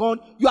have gone,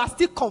 you are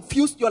still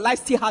confused, your life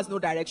still has no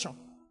direction.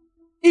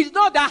 It's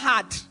not that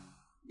hard.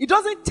 It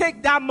doesn't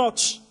take that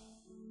much.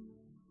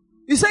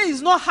 You say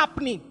it's not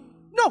happening.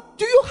 No,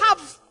 do you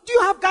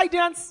have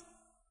guidance?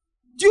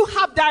 Do you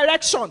have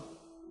direction?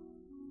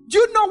 Do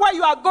you know where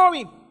you are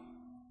going?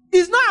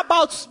 It's not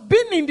about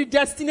being in the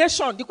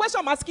destination. The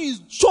question I'm asking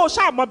is,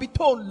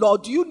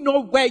 Lord, do you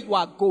know where you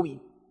are going?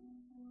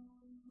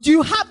 Do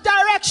you have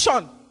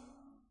direction?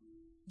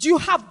 Do you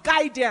have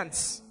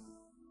guidance?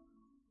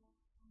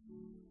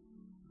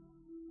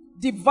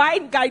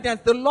 Divine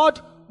guidance. The Lord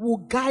will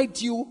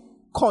guide you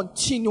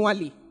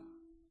continually.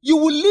 You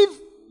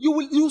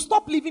will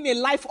stop living a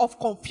life of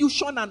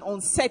confusion and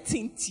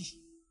uncertainty.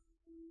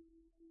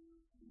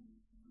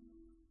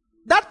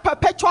 That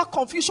perpetual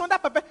confusion,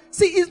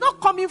 see, it's not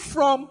coming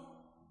from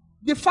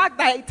the fact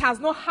that it has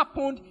not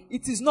happened,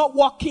 it is not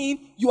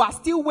working, you are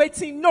still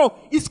waiting. No,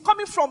 it's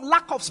coming from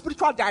lack of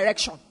spiritual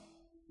direction.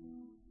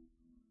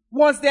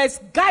 Once there's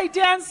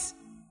guidance,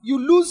 you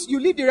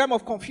leave the realm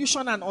of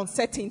confusion and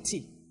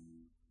uncertainty.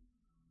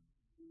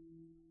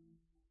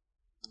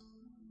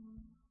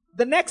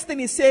 The next thing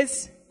he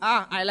says,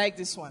 I like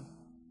this one.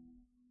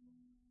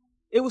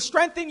 It will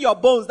strengthen your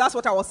bones. That's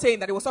what I was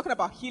saying, that he was talking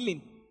about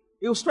healing.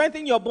 It will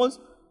strengthen your bones.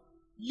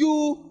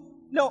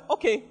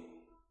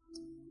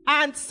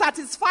 And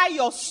satisfy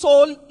your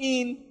soul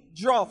in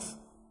drought.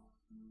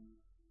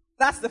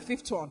 That's the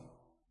 5th one.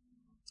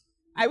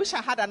 I wish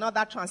I had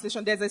another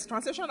translation. There's a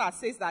translation that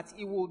says that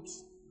it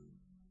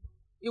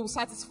will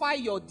satisfy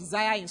your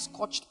desire in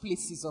scorched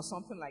places or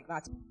something like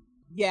that.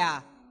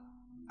 Yeah.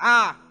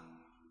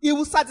 It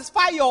will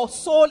satisfy your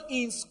soul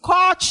in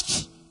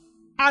scorched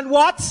and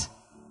what?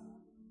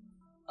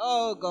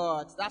 Oh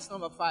God, that's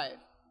number 5.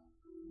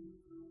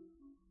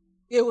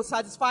 It will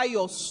satisfy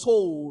your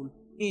soul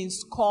in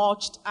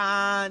scorched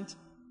and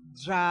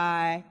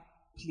dry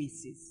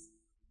places.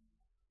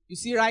 You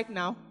see right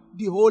now,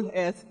 the whole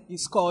earth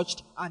is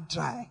scorched and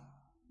dry.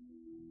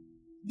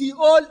 The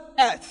whole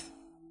earth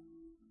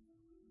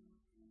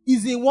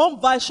is in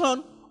one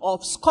version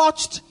of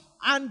scorched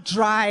and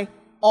dry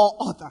or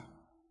other.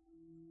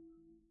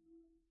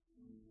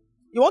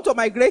 You want to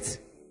migrate?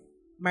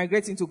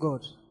 Migrate into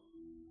God.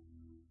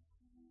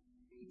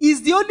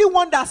 He's the only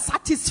one that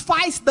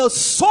satisfies the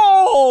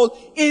soul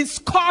in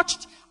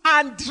scorched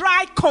and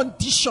dry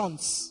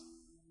conditions.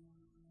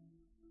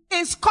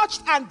 In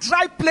scorched and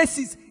dry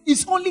places,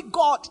 it's only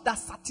God that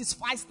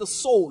satisfies the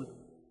soul.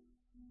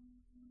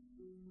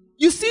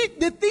 You see,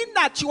 the thing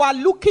that you are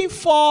looking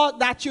for,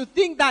 that you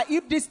think that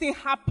if this thing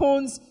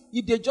happens,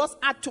 if they just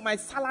add to my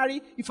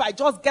salary, if I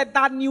just get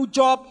that new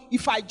job,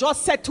 if I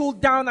just settle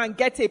down and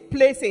get a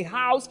place, a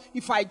house,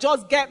 if I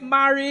just get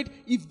married,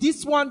 if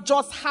this one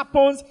just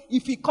happens,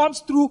 if it comes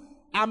through,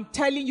 I'm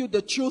telling you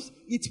the truth,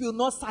 it will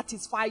not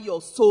satisfy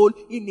your soul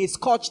in a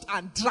scorched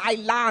and dry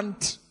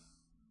land.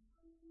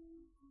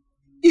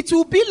 It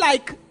will be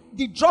like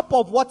the drop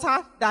of water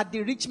that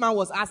the rich man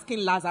was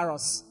asking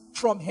Lazarus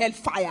from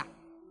hellfire.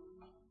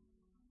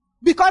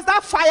 Because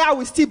that fire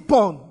will still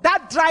burn.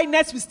 That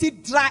dryness will still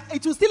dry.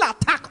 It will still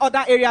attack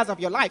other areas of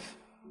your life.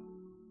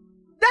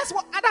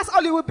 That's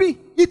all it will be.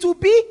 It will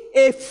be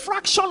a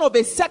fraction of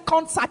a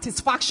second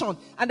satisfaction.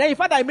 And then in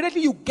fact,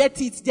 immediately you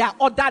get it, there are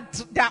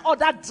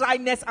other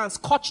dryness and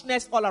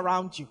scorchness all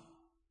around you.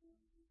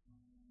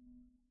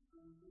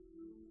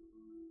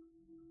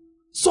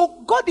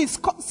 So God it's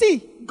God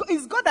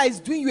that is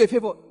doing you a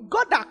favor.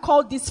 God that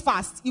called this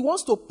fast, He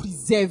wants to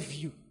preserve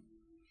you.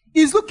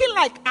 He's looking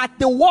like at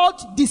the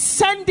world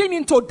descending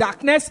into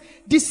darkness,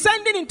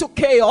 descending into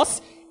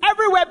chaos,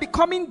 everywhere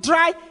becoming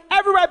dry,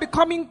 everywhere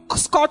becoming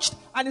scorched,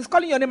 and He's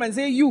calling your name and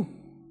saying, you,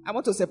 I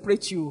want to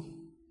separate you.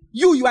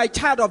 You are a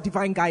child of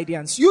divine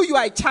guidance. You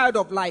are a child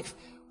of life.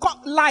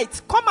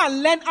 Light, come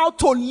and learn how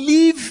to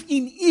live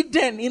in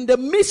Eden, in the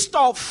midst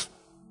of.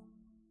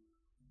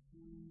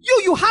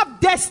 You have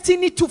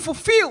destiny to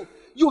fulfill.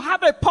 You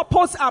have a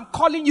purpose. I'm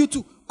calling you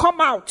to come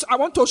out. I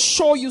want to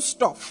show you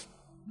stuff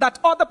that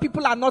other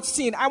people are not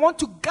seeing. I want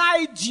to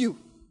guide you.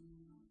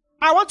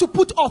 I want to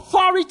put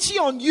authority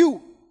on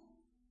you.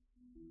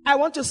 I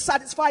want to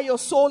satisfy your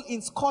soul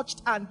in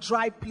scorched and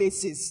dry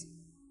places.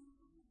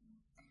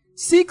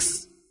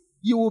 6,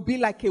 you will be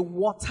like a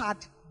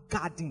watered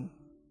garden.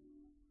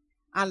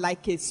 And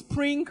like a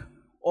spring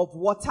of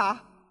water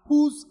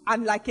whose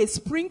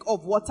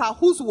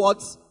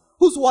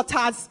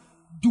waters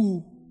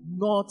do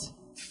not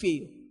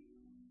fail.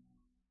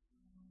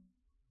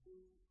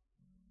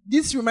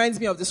 This reminds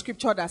me of the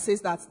scripture that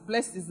says that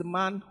blessed is the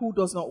man who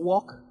does not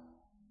walk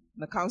in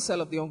the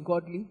counsel of the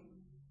ungodly,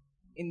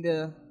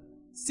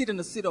 sit in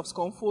the seat of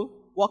scornful,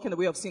 walk in the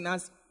way of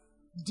sinners.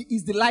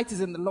 His delight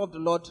is in the law of the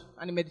Lord,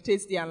 and he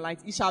meditates day and night.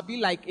 He shall be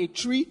like a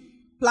tree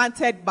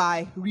planted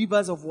by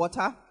rivers of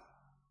water.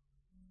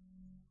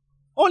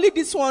 Only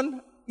this one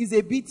is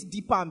a bit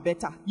deeper and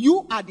better.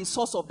 You are the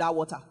source of that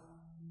water.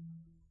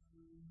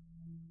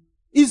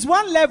 It's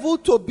one level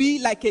to be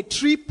like a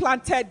tree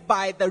planted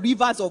by the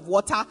rivers of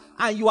water,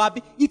 and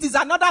it is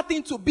another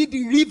thing to be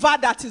the river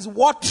that is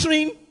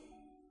watering.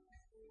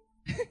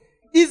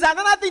 It's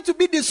another thing to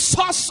be the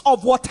source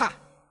of water.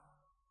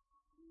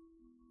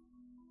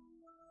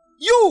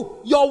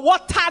 Your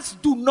waters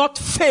do not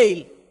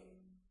fail.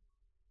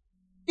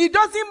 It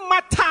doesn't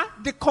matter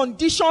the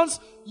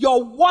conditions,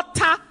 your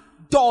water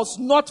does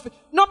not fail.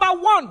 Number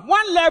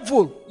one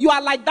level, you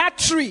are like that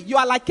tree. You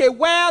are like a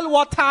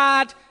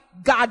well-watered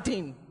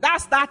garden.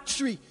 That's that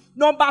tree.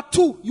 Number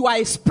 2, you are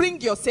a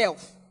spring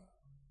yourself.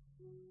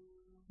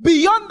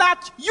 Beyond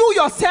that, you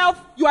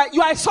yourself, you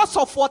are a source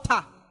of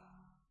water.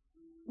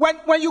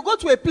 When you go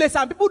to a place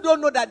and people don't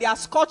know that they are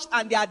scorched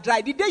and they are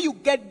dry, the day you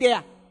get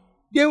there,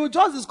 they will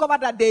just discover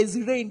that there is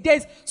rain.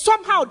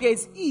 Somehow there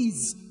is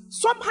ease.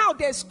 Somehow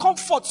there is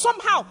comfort.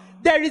 Somehow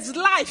there is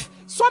life.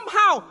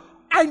 Somehow,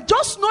 and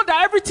just know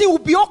that everything will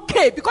be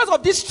okay because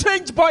of this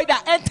strange boy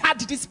that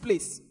entered this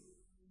place.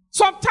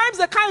 Sometimes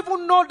they can't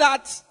even know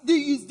that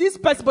is this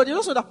person, but they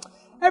just know that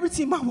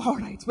everything, man, we're all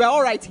right. We're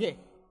all right here.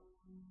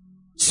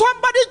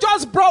 Somebody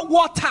just brought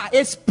water.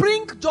 A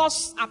spring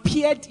just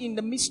appeared in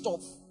the midst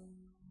of.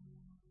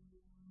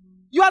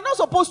 You are not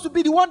supposed to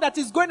be the one that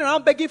is going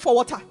around begging for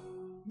water.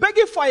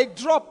 Begging for a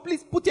drop.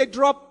 Please put a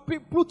drop.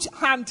 Put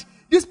hand.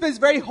 This place is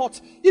very hot.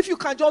 If you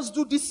can just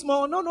do this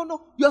small.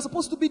 No. You are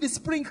supposed to be the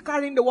spring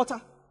carrying the water.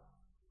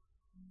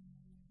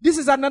 This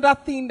is another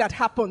thing that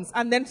happens.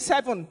 And then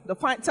 7, the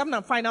 7th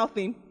and final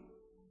thing.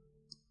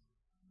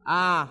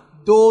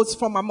 Those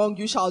from among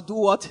you shall do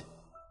what?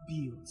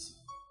 Build.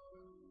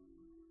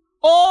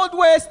 Old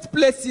waste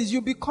places,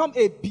 you become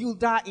a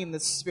builder in the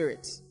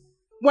spirit.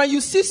 When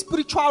you see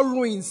spiritual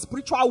ruins,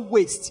 spiritual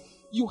waste,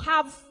 you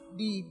have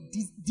the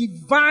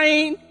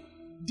divine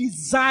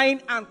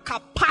design and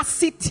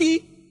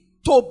capacity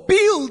to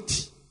build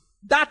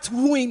that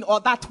ruin or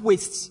that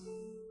waste.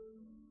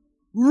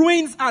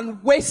 Ruins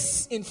and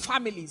wastes in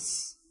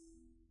families.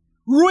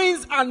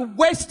 Ruins and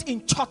waste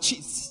in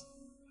churches.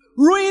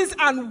 Ruins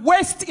and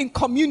waste in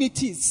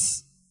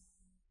communities.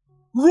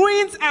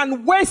 Ruins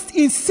and waste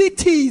in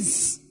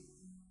cities.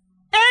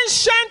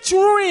 Ancient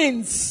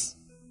ruins.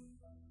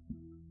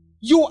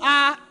 You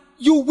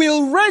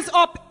will raise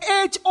up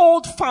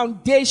age-old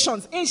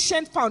foundations,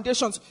 ancient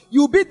foundations.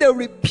 You'll be the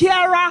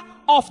repairer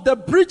of the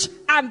breach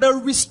and the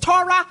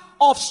restorer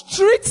of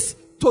streets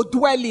to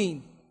dwell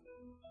in.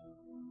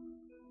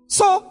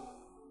 So,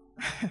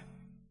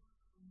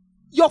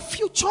 your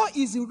future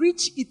is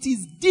rich, it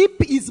is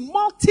deep, it is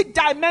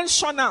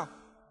multidimensional.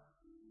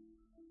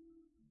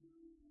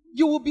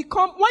 You will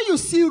become, when you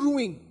see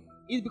ruin,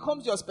 it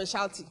becomes your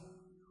specialty.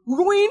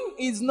 Ruin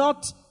is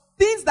not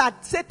things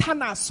that Satan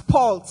has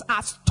spoiled,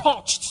 has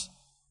touched,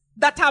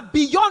 that are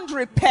beyond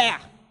repair.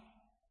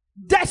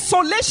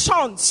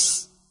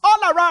 Desolations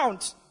all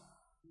around.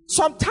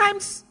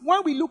 Sometimes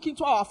when we look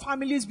into our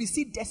families, we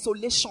see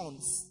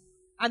desolations.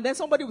 And then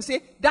somebody will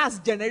say, that's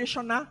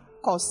generational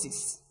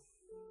causes.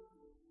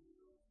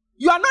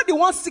 You are not the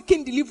one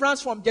seeking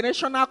deliverance from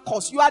generational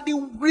cause. You are the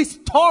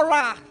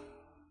restorer.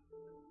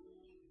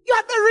 You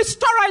are the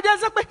restorer. It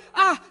doesn't mean,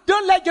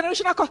 don't let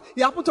generational cause.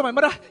 It happened to my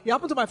mother. It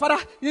happened to my father.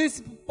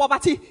 This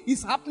poverty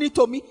is happening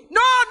to me.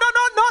 No.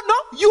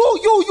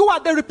 You are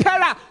the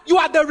repairer. You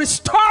are the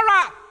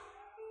restorer.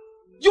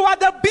 You are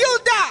the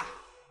builder.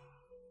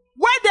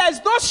 Where there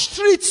is no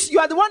streets, you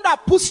are the one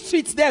that puts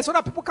streets there so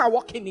that people can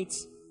walk in it.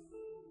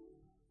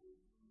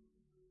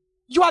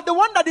 You are the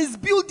one that is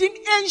building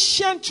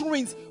ancient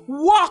ruins,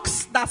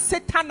 works that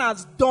Satan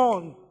has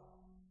done.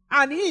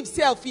 And he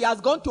himself, he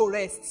has gone to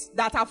rest,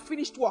 that have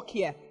finished work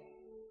here.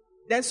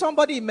 Then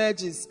somebody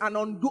emerges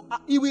and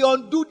he will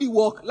undo the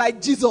work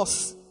like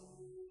Jesus.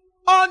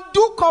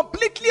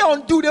 Completely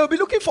undo. They will be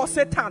looking for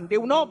Satan. They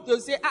will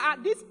say,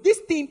 this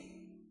thing.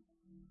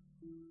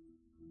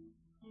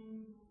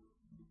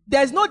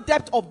 There's no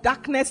depth of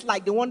darkness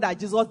like the one that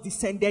Jesus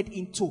descended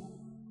into.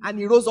 And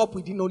he rose up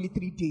within only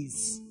 3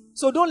 days.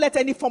 So don't let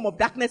any form of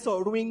darkness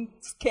or ruin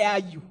scare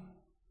you.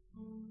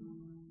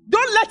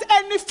 Don't let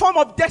any form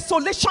of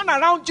desolation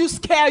around you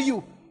scare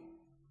you.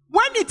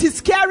 When it is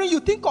scaring you,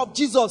 think of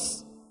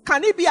Jesus.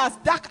 Can it be as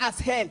dark as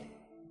hell?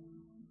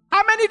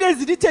 How many days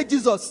did it take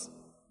Jesus?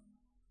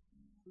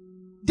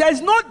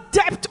 There's no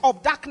depth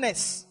of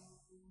darkness.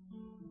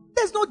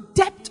 There's no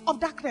depth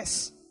of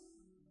darkness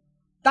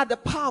that the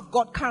power of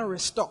God can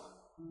restore.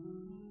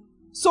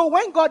 So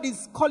when God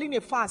is calling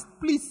a fast,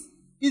 please,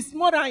 it's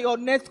more than your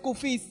next school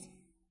fees.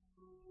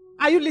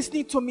 Are you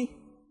listening to me?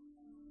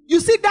 You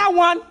see, that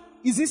one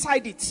is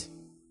inside it.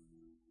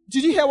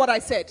 Did you hear what I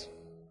said?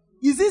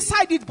 He's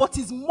inside it, but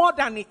it's more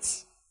than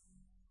it.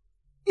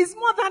 It's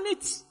more than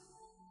it.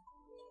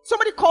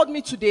 Somebody called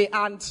me today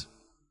and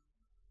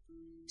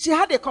she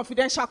had a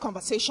confidential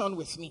conversation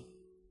with me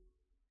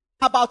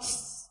about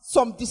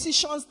some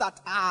decisions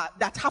that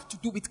have to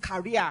do with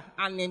career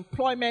and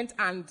employment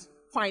and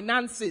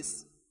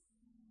finances.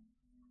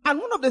 And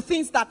one of the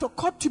things that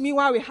occurred to me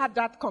while we had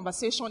that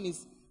conversation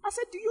is, I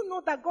said, do you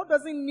know that God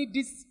doesn't need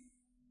this?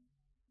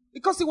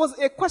 Because it was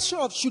a question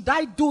of, should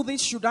I do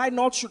this? Should I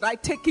not? Should I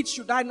take it?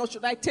 Should I not?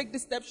 Should I take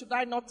this step? Should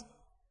I not?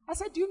 I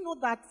said, do you know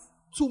that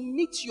to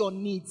meet your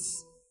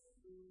needs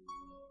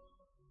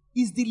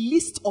is the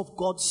least of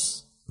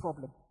God's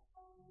problem?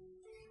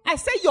 I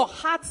say your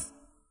heart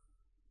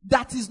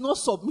that is not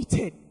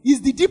submitted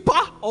is the deeper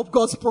of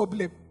God's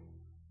problem.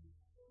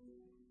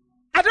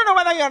 I don't know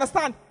whether you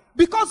understand.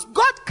 Because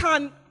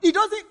it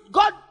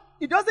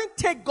doesn't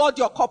take God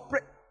your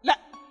corporate.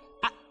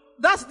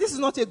 This is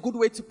not a good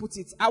way to put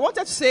it. I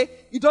wanted to say,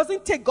 it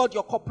doesn't take God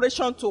your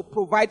corporation to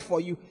provide for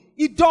you.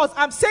 It does.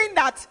 I'm saying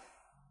that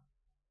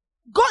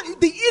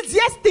the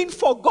easiest thing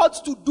for God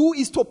to do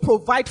is to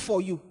provide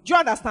for you. Do you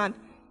understand?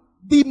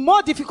 The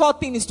more difficult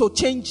thing is to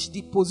change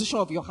the position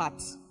of your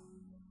heart.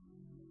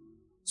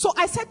 So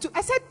I said,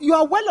 you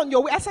are well on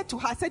your way. I said to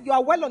her, you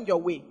are well on your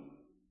way.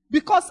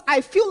 Because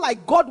I feel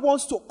like God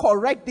wants to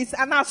correct this.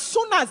 And as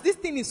soon as this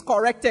thing is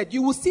corrected,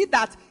 you will see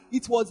that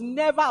it was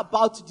never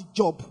about the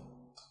job.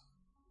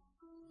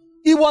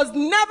 It was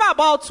never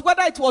about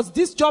whether it was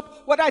this job,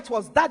 whether it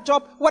was that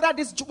job, whether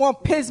this one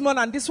pays more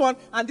than this one,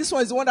 and this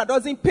one is the one that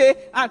doesn't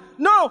pay. And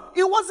no,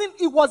 it was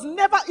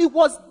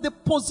the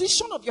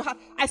position of your heart.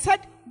 I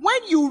said,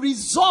 when you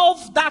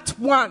resolve that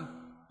one,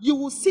 you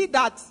will see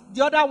that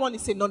the other one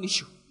is a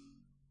non-issue.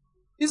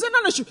 It's a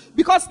non-issue.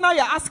 Because now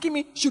you're asking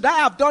me, should I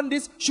have done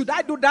this? Should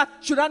I do that?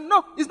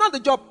 No, it's not the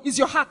job. It's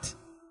your heart.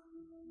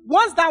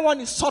 Once that one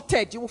is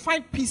sorted, you will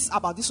find peace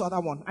about this other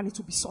one, and it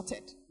will be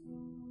sorted.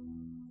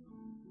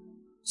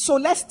 So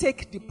let's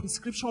take the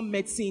prescription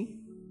medicine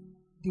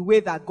the way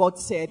that God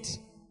said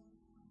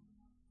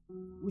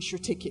we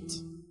should take it.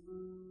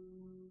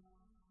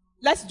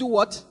 Let's do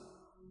what?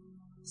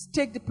 Let's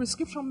take the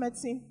prescription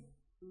medicine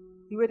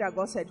the way that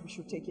God said we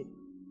should take it.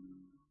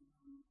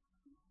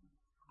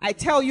 I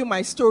tell you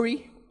my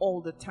story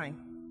all the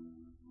time.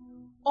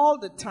 All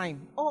the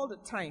time. All the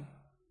time.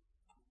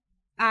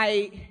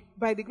 By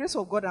the grace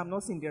of God, I'm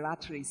not in the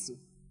rat race. So.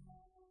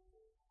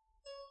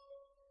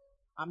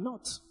 I'm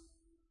not.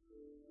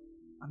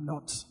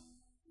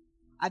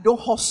 I don't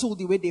hustle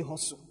the way they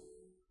hustle.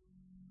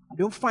 I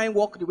don't find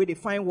work the way they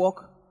find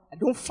work. I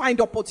don't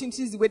find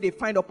opportunities the way they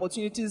find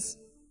opportunities.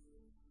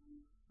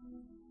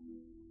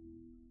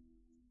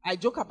 I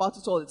joke about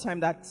it all the time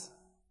that,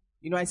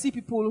 I see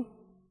people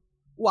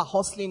who are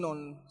hustling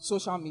on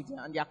social media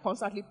and they are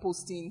constantly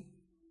posting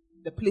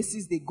the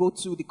places they go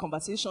to, the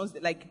conversations.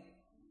 Like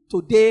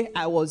today,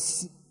 I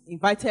was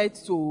invited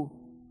to,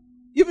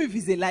 even if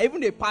it's a lie, even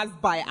they pass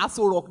by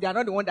Aso Rock, they are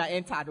not the one that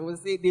entered.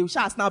 They will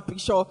share a snap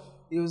picture.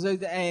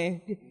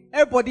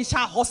 Everybody share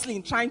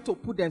hustling, trying to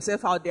put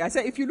themselves out there. I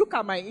said, if you look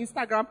at my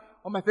Instagram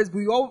or my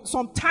Facebook,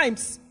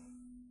 sometimes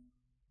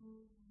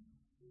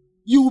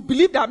you will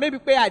believe that maybe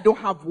I don't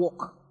have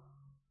work.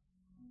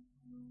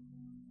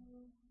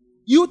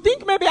 You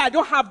think maybe I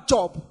don't have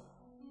job,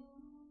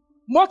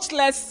 much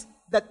less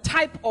the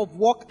type of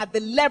work at the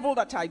level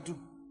that I do.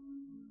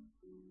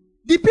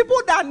 The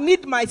people that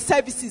need my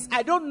services,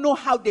 I don't know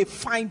how they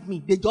find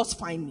me. They just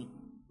find me.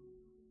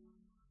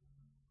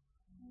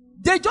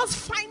 They just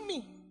find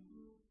me.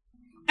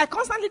 I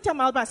constantly tell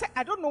my husband, I say,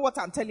 I don't know what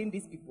I'm telling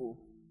these people,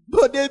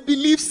 but they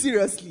believe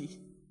seriously.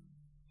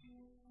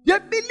 They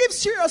believe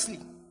seriously.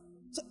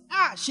 So,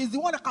 she's the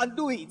one that can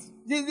do it.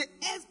 She's the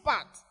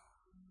expert.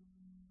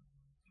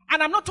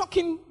 And I'm not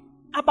talking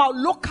about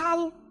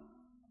local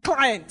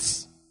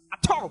clients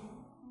at all.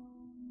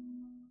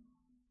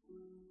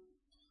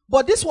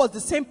 But this was the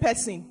same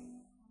person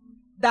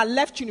that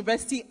left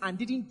university and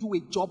didn't do a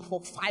job for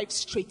 5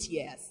 straight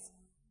years.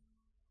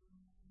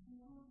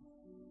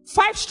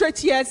 5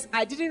 straight years,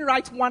 I didn't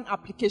write one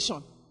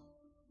application.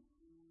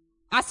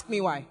 Ask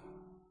me why.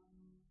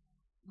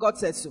 God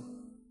said so.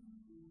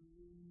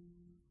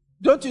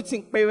 Don't you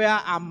think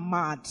Perea are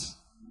mad?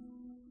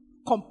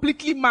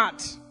 Completely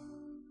mad.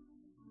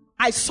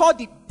 I saw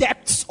the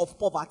depths of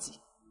poverty.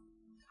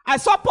 I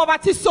saw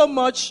poverty so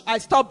much, I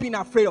stopped being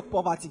afraid of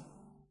poverty.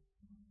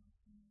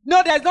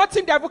 No, there's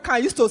nothing the devil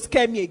can use to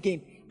scare me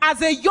again.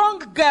 As a young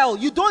girl,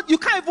 you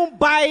can't even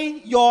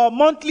buy your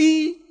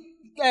monthly,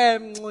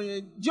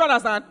 do you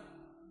understand?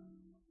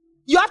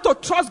 You have to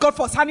trust God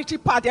for sanitary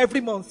pad every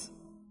month.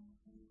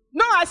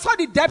 No, I saw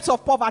the depths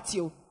of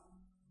poverty.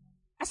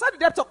 I saw the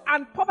depths of,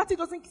 and poverty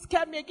doesn't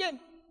scare me again.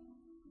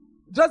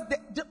 Just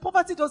the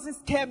poverty doesn't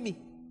scare me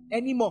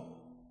anymore.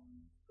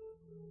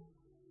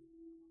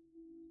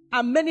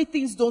 And many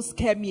things don't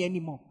scare me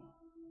anymore.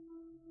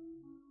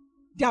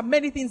 There are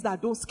many things that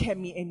don't scare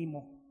me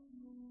anymore.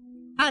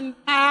 And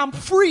I am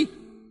free.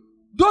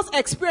 Those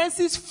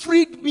experiences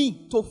freed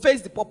me to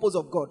face the purpose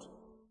of God.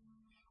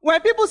 When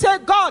people say,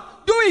 God,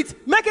 do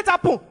it, make it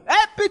happen,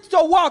 help it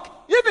to work.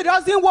 If it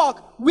doesn't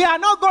work, we are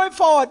not going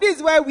forward. This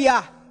is where we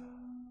are.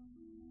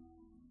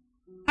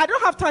 I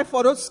don't have time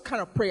for those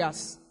kind of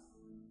prayers.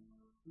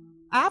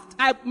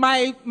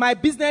 My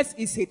business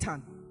is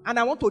Satan. And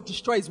I want to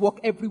destroy his work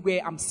everywhere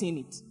I'm seeing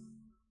it.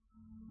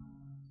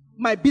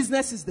 My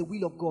business is the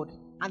will of God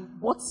and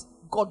what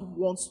God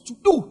wants to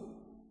do.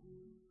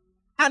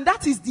 And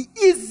that is the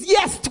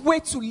easiest way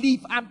to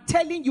live. I'm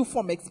telling you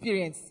from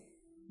experience.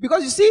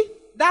 Because you see,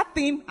 that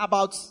thing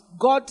about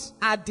God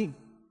adding,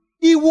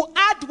 he will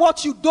add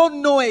what you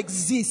don't know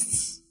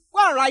exists.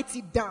 Go and write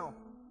it down.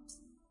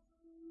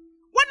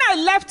 When I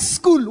left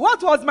school,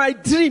 what was my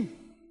dream?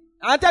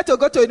 I wanted to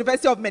go to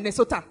University of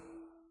Minnesota.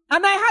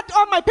 And I had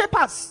all my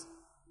papers.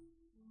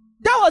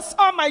 That was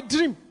all my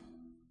dream.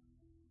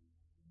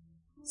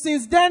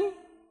 Since then,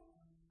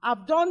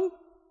 I've done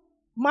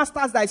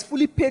masters that is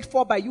fully paid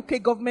for by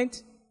UK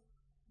government.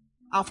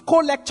 I've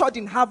co-lectured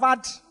in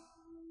Harvard.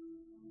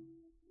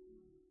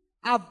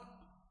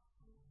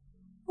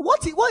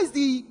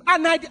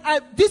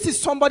 This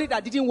is somebody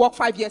that didn't work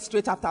 5 years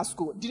straight after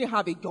school, didn't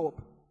have a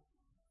job.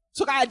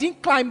 So I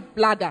didn't climb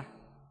ladder.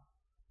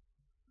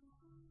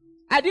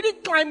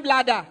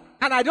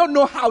 And I don't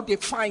know how they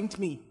find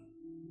me.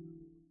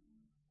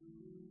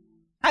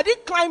 I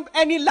didn't climb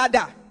any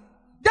ladder.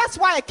 That's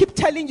why I keep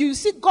telling you, you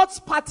see, God's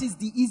part is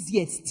the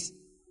easiest.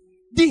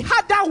 The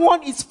harder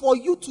one is for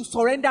you to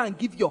surrender and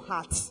give your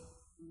heart.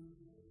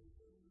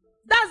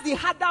 That's the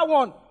harder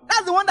one.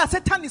 That's the one that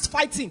Satan is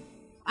fighting.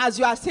 As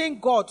you are saying,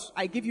 God,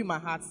 I give you my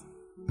heart.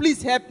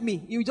 Please help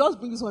me. He will just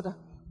bring this water.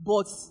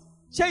 But,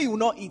 sure, you will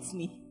not eat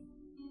me.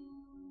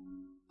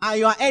 And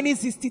you are earning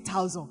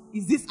 60,000.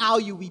 Is this how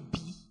you will be?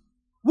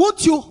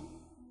 Won't you?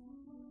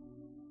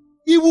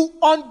 He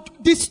will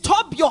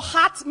disturb your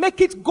heart,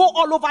 make it go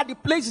all over the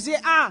place. You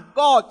say,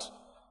 God,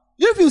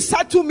 if you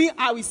said to me,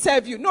 I will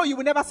serve you. No, you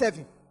will never serve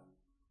him.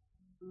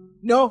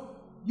 No,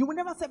 you will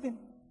never serve him.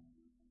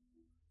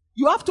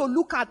 You have to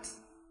look at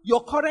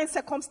your current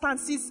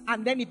circumstances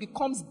and then it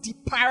becomes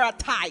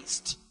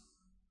deprioritized.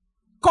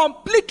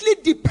 Completely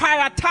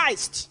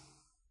deprioritized.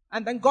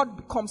 And then God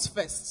becomes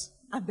first.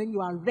 And then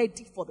you are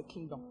ready for the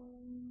kingdom.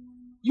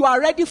 You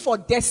are ready for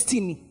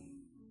destiny.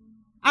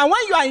 And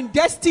when you are in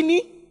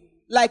destiny,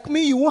 like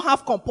me, you won't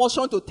have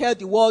compulsion to tell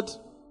the world,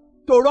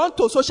 to run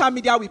to social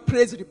media with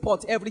praise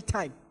reports every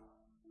time.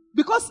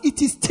 Because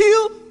it is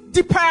still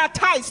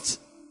deprioritized.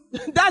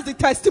 That's the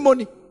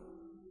testimony.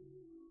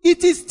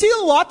 It is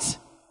still what?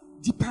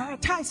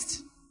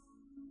 Deprioritized.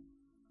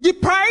 The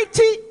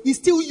priority is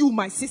still you,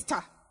 my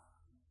sister.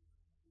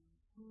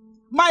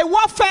 My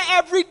warfare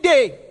every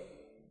day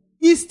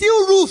is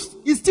still Ruth,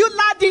 is still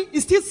Ladi,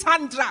 is still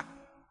Sandra,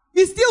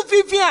 is still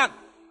Vivian,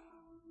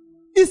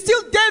 is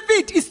still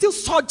David, is still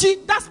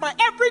Soji. That's my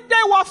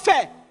everyday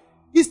warfare.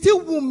 Is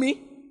still Wumi.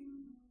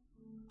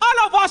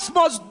 All of us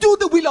must do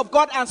the will of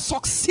God and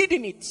succeed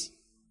in it.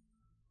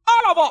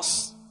 All of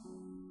us.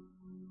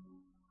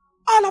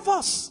 All of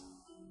us.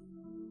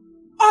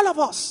 All of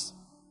us.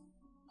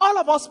 All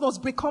of us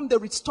must become the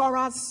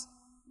restorers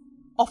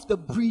of the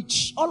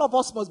bridge. All of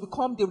us must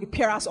become the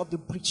repairers of the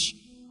bridge.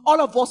 All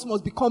of us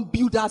must become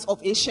builders of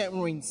ancient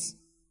ruins.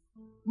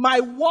 My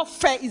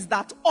warfare is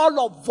that all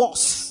of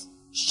us,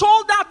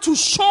 shoulder to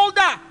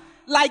shoulder,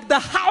 like the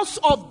house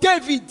of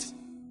David.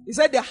 He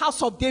said the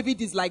house of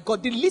David is like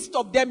God. The least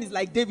of them is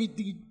like David.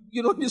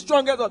 The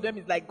strongest of them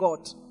is like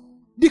God.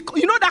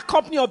 That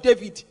company of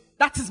David?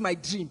 That is my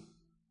dream.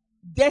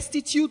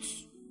 Destitute,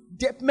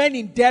 men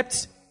in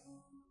debt,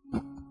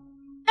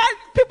 and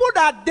people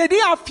that they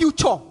didn't have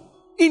future.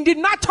 In the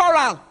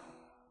natural,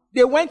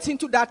 they went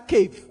into that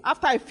cave.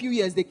 After a few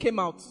years, they came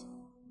out.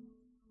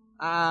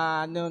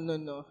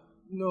 No.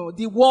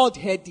 The world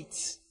heard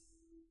it.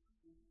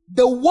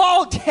 The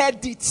world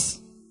heard it.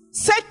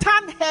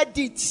 Satan heard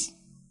it.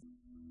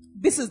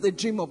 This is the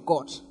dream of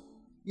God.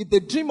 If the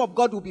dream of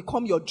God will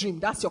become your dream,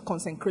 that's your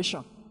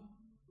consecration.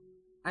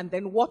 And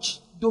then watch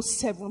those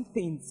 7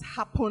 things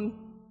happen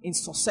in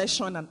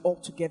succession and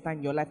all together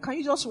in your life. Can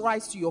you just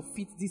rise to your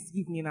feet this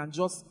evening and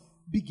just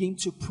begin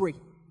to pray?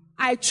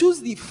 I choose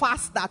the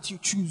fast that you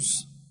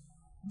choose.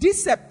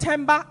 This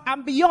September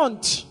and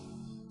beyond.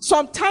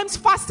 Sometimes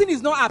fasting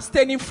is not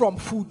abstaining from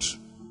food.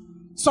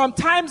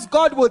 Sometimes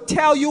God will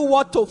tell you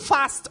what to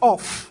fast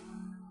off.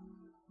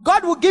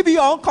 God will give you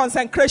your own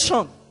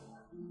consecration.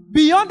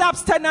 Beyond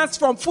abstinence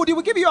from food, He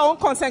will give you your own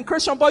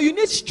consecration. But you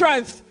need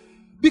strength.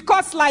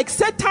 Because like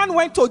Satan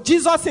went to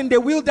Jesus in the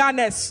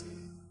wilderness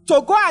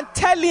to go and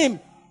tell him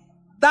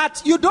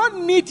that you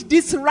don't need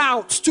this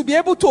route to be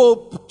able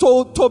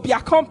to be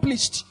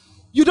accomplished.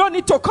 You don't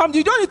need to come.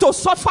 You don't need to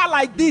suffer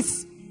like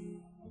this.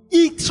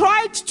 He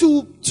tried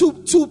to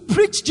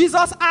preach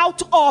Jesus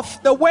out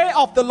of the way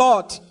of the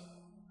Lord.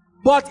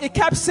 But he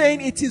kept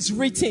saying it is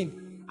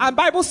written. And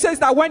Bible says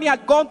that when he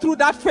had gone through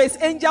that phase,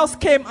 angels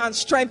came and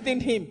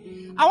strengthened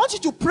him. I want you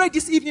to pray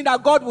this evening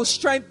that God will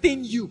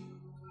strengthen you.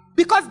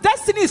 Because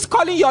destiny is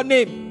calling your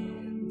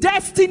name.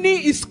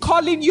 Destiny is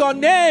calling your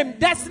name.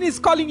 Destiny is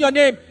calling your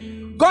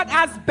name. God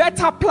has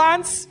better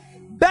plans,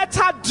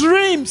 better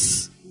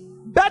dreams,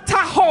 better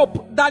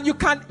hope than you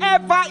can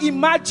ever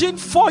imagine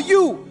for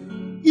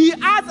you. He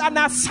has an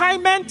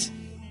assignment,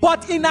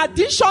 but in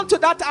addition to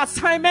that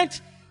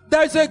assignment,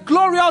 there is a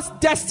glorious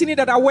destiny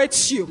that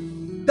awaits you.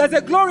 There's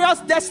a glorious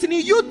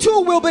destiny. You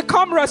too will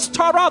become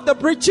restorer of the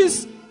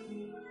breaches,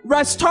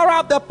 restorer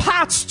of the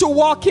paths to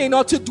walk in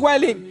or to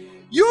dwell in.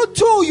 You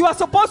too, you are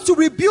supposed to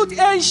rebuild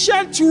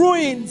ancient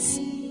ruins.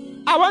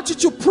 I want you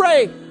to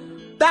pray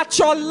that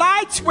your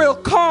light will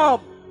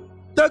come.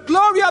 The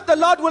glory of the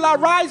Lord will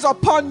arise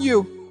upon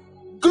you.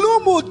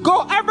 Gloom would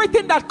go.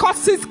 Everything that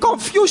causes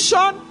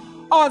confusion,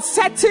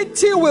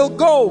 uncertainty will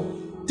go.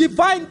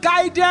 Divine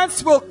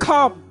guidance will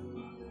come.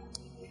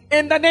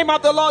 In the name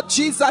of the Lord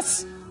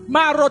Jesus.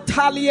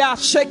 Marotalia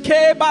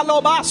sheke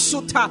baloba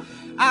suta.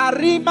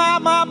 Arima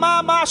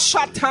mama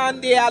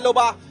shatandi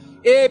aloba.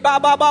 E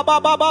baba baba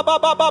baba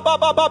baba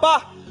baba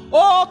baba.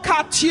 Oh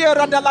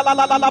katiera de la la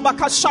la la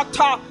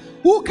bakashata.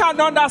 Who can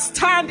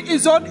understand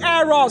his own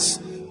errors?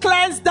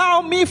 Cleanse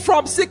down me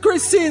from secret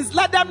sins.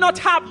 Let them not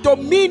have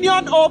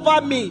dominion over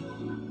me.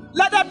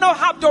 Let them not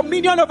have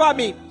dominion over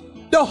me.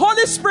 The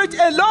Holy Spirit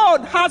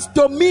alone has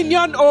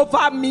dominion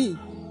over me.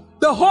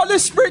 The Holy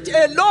Spirit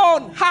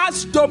alone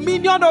has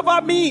dominion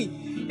over me.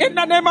 In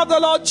the name of the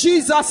Lord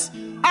Jesus,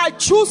 I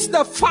choose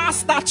the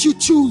fast that you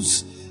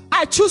choose.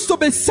 I choose to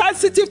be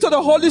sensitive to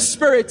the Holy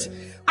Spirit.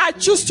 I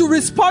choose to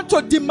respond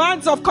to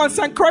demands of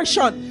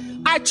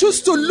consecration. I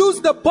choose to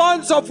lose the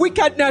bonds of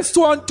wickedness,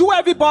 to undo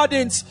heavy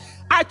burdens.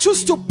 I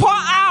choose to pour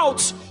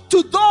out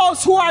to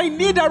those who are in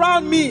need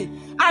around me.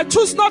 I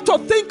choose not to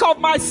think of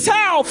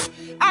myself.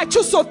 I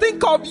choose to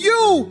think of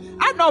you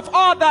and of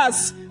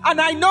others. And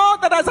I know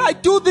that as I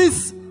do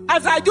this,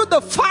 as I do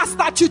the fast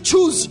that you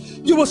choose,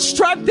 you will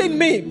strengthen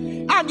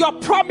me. And your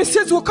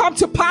promises will come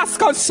to pass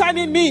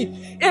concerning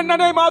me. In the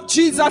name of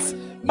Jesus.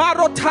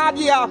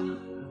 Marotadia.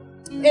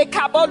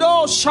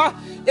 Ekabodosha.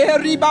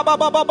 Eriba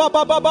baba baba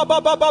baba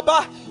baba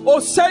baba. O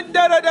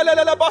sendere de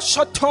le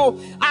bashato.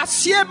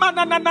 Asiema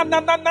na na na na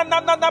na na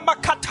na na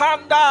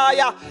makatanda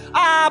ya.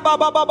 Ah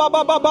baba baba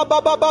baba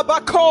baba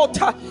baba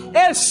kota.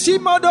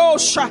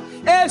 Esimodosha.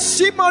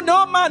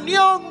 Esimonoma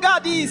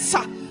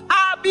nyongadisa.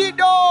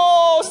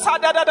 Abido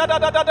sada da da da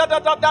da da da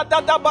da da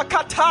da da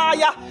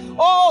bakataya.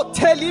 Oh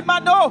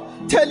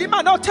telimano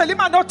telimano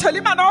telimano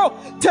telimano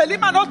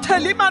telimano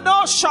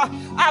telimano sha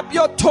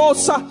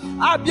abiotosa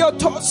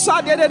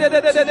abiotosa de de de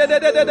de de de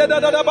de de de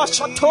de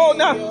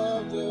bashatona.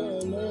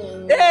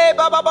 Eh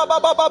baba baba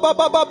baba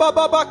baba baba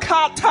baba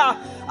kata.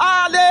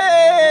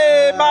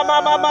 Ale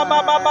mama mama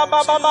mama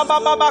mama mama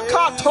mama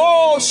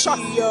katosha.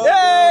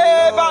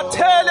 Eh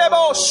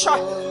batelebosha.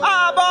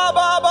 Aba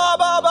baba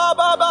baba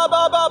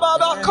baba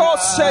baba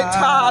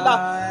kosetala.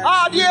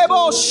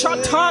 Adiebo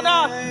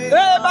shatana.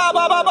 Eh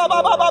baba baba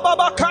baba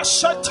baba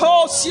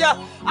kashatosia.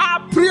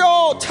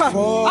 Apriota.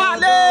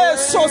 Ale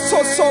so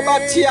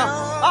batia.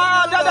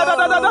 Ah da da da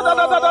da da da da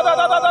da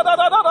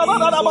da da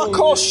da da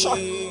bakosha.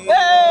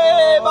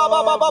 Eh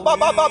baba baba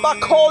baba baba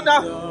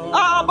kona.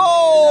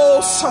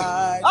 Abos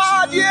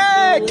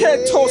adie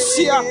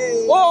ketosia.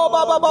 Oh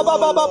baba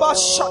baba baba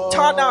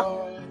shatana.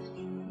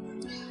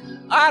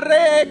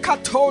 Are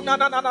katona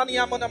na na na ni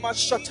amana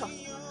mashata.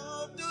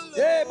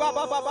 Eh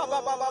baba baba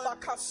baba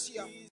kasia.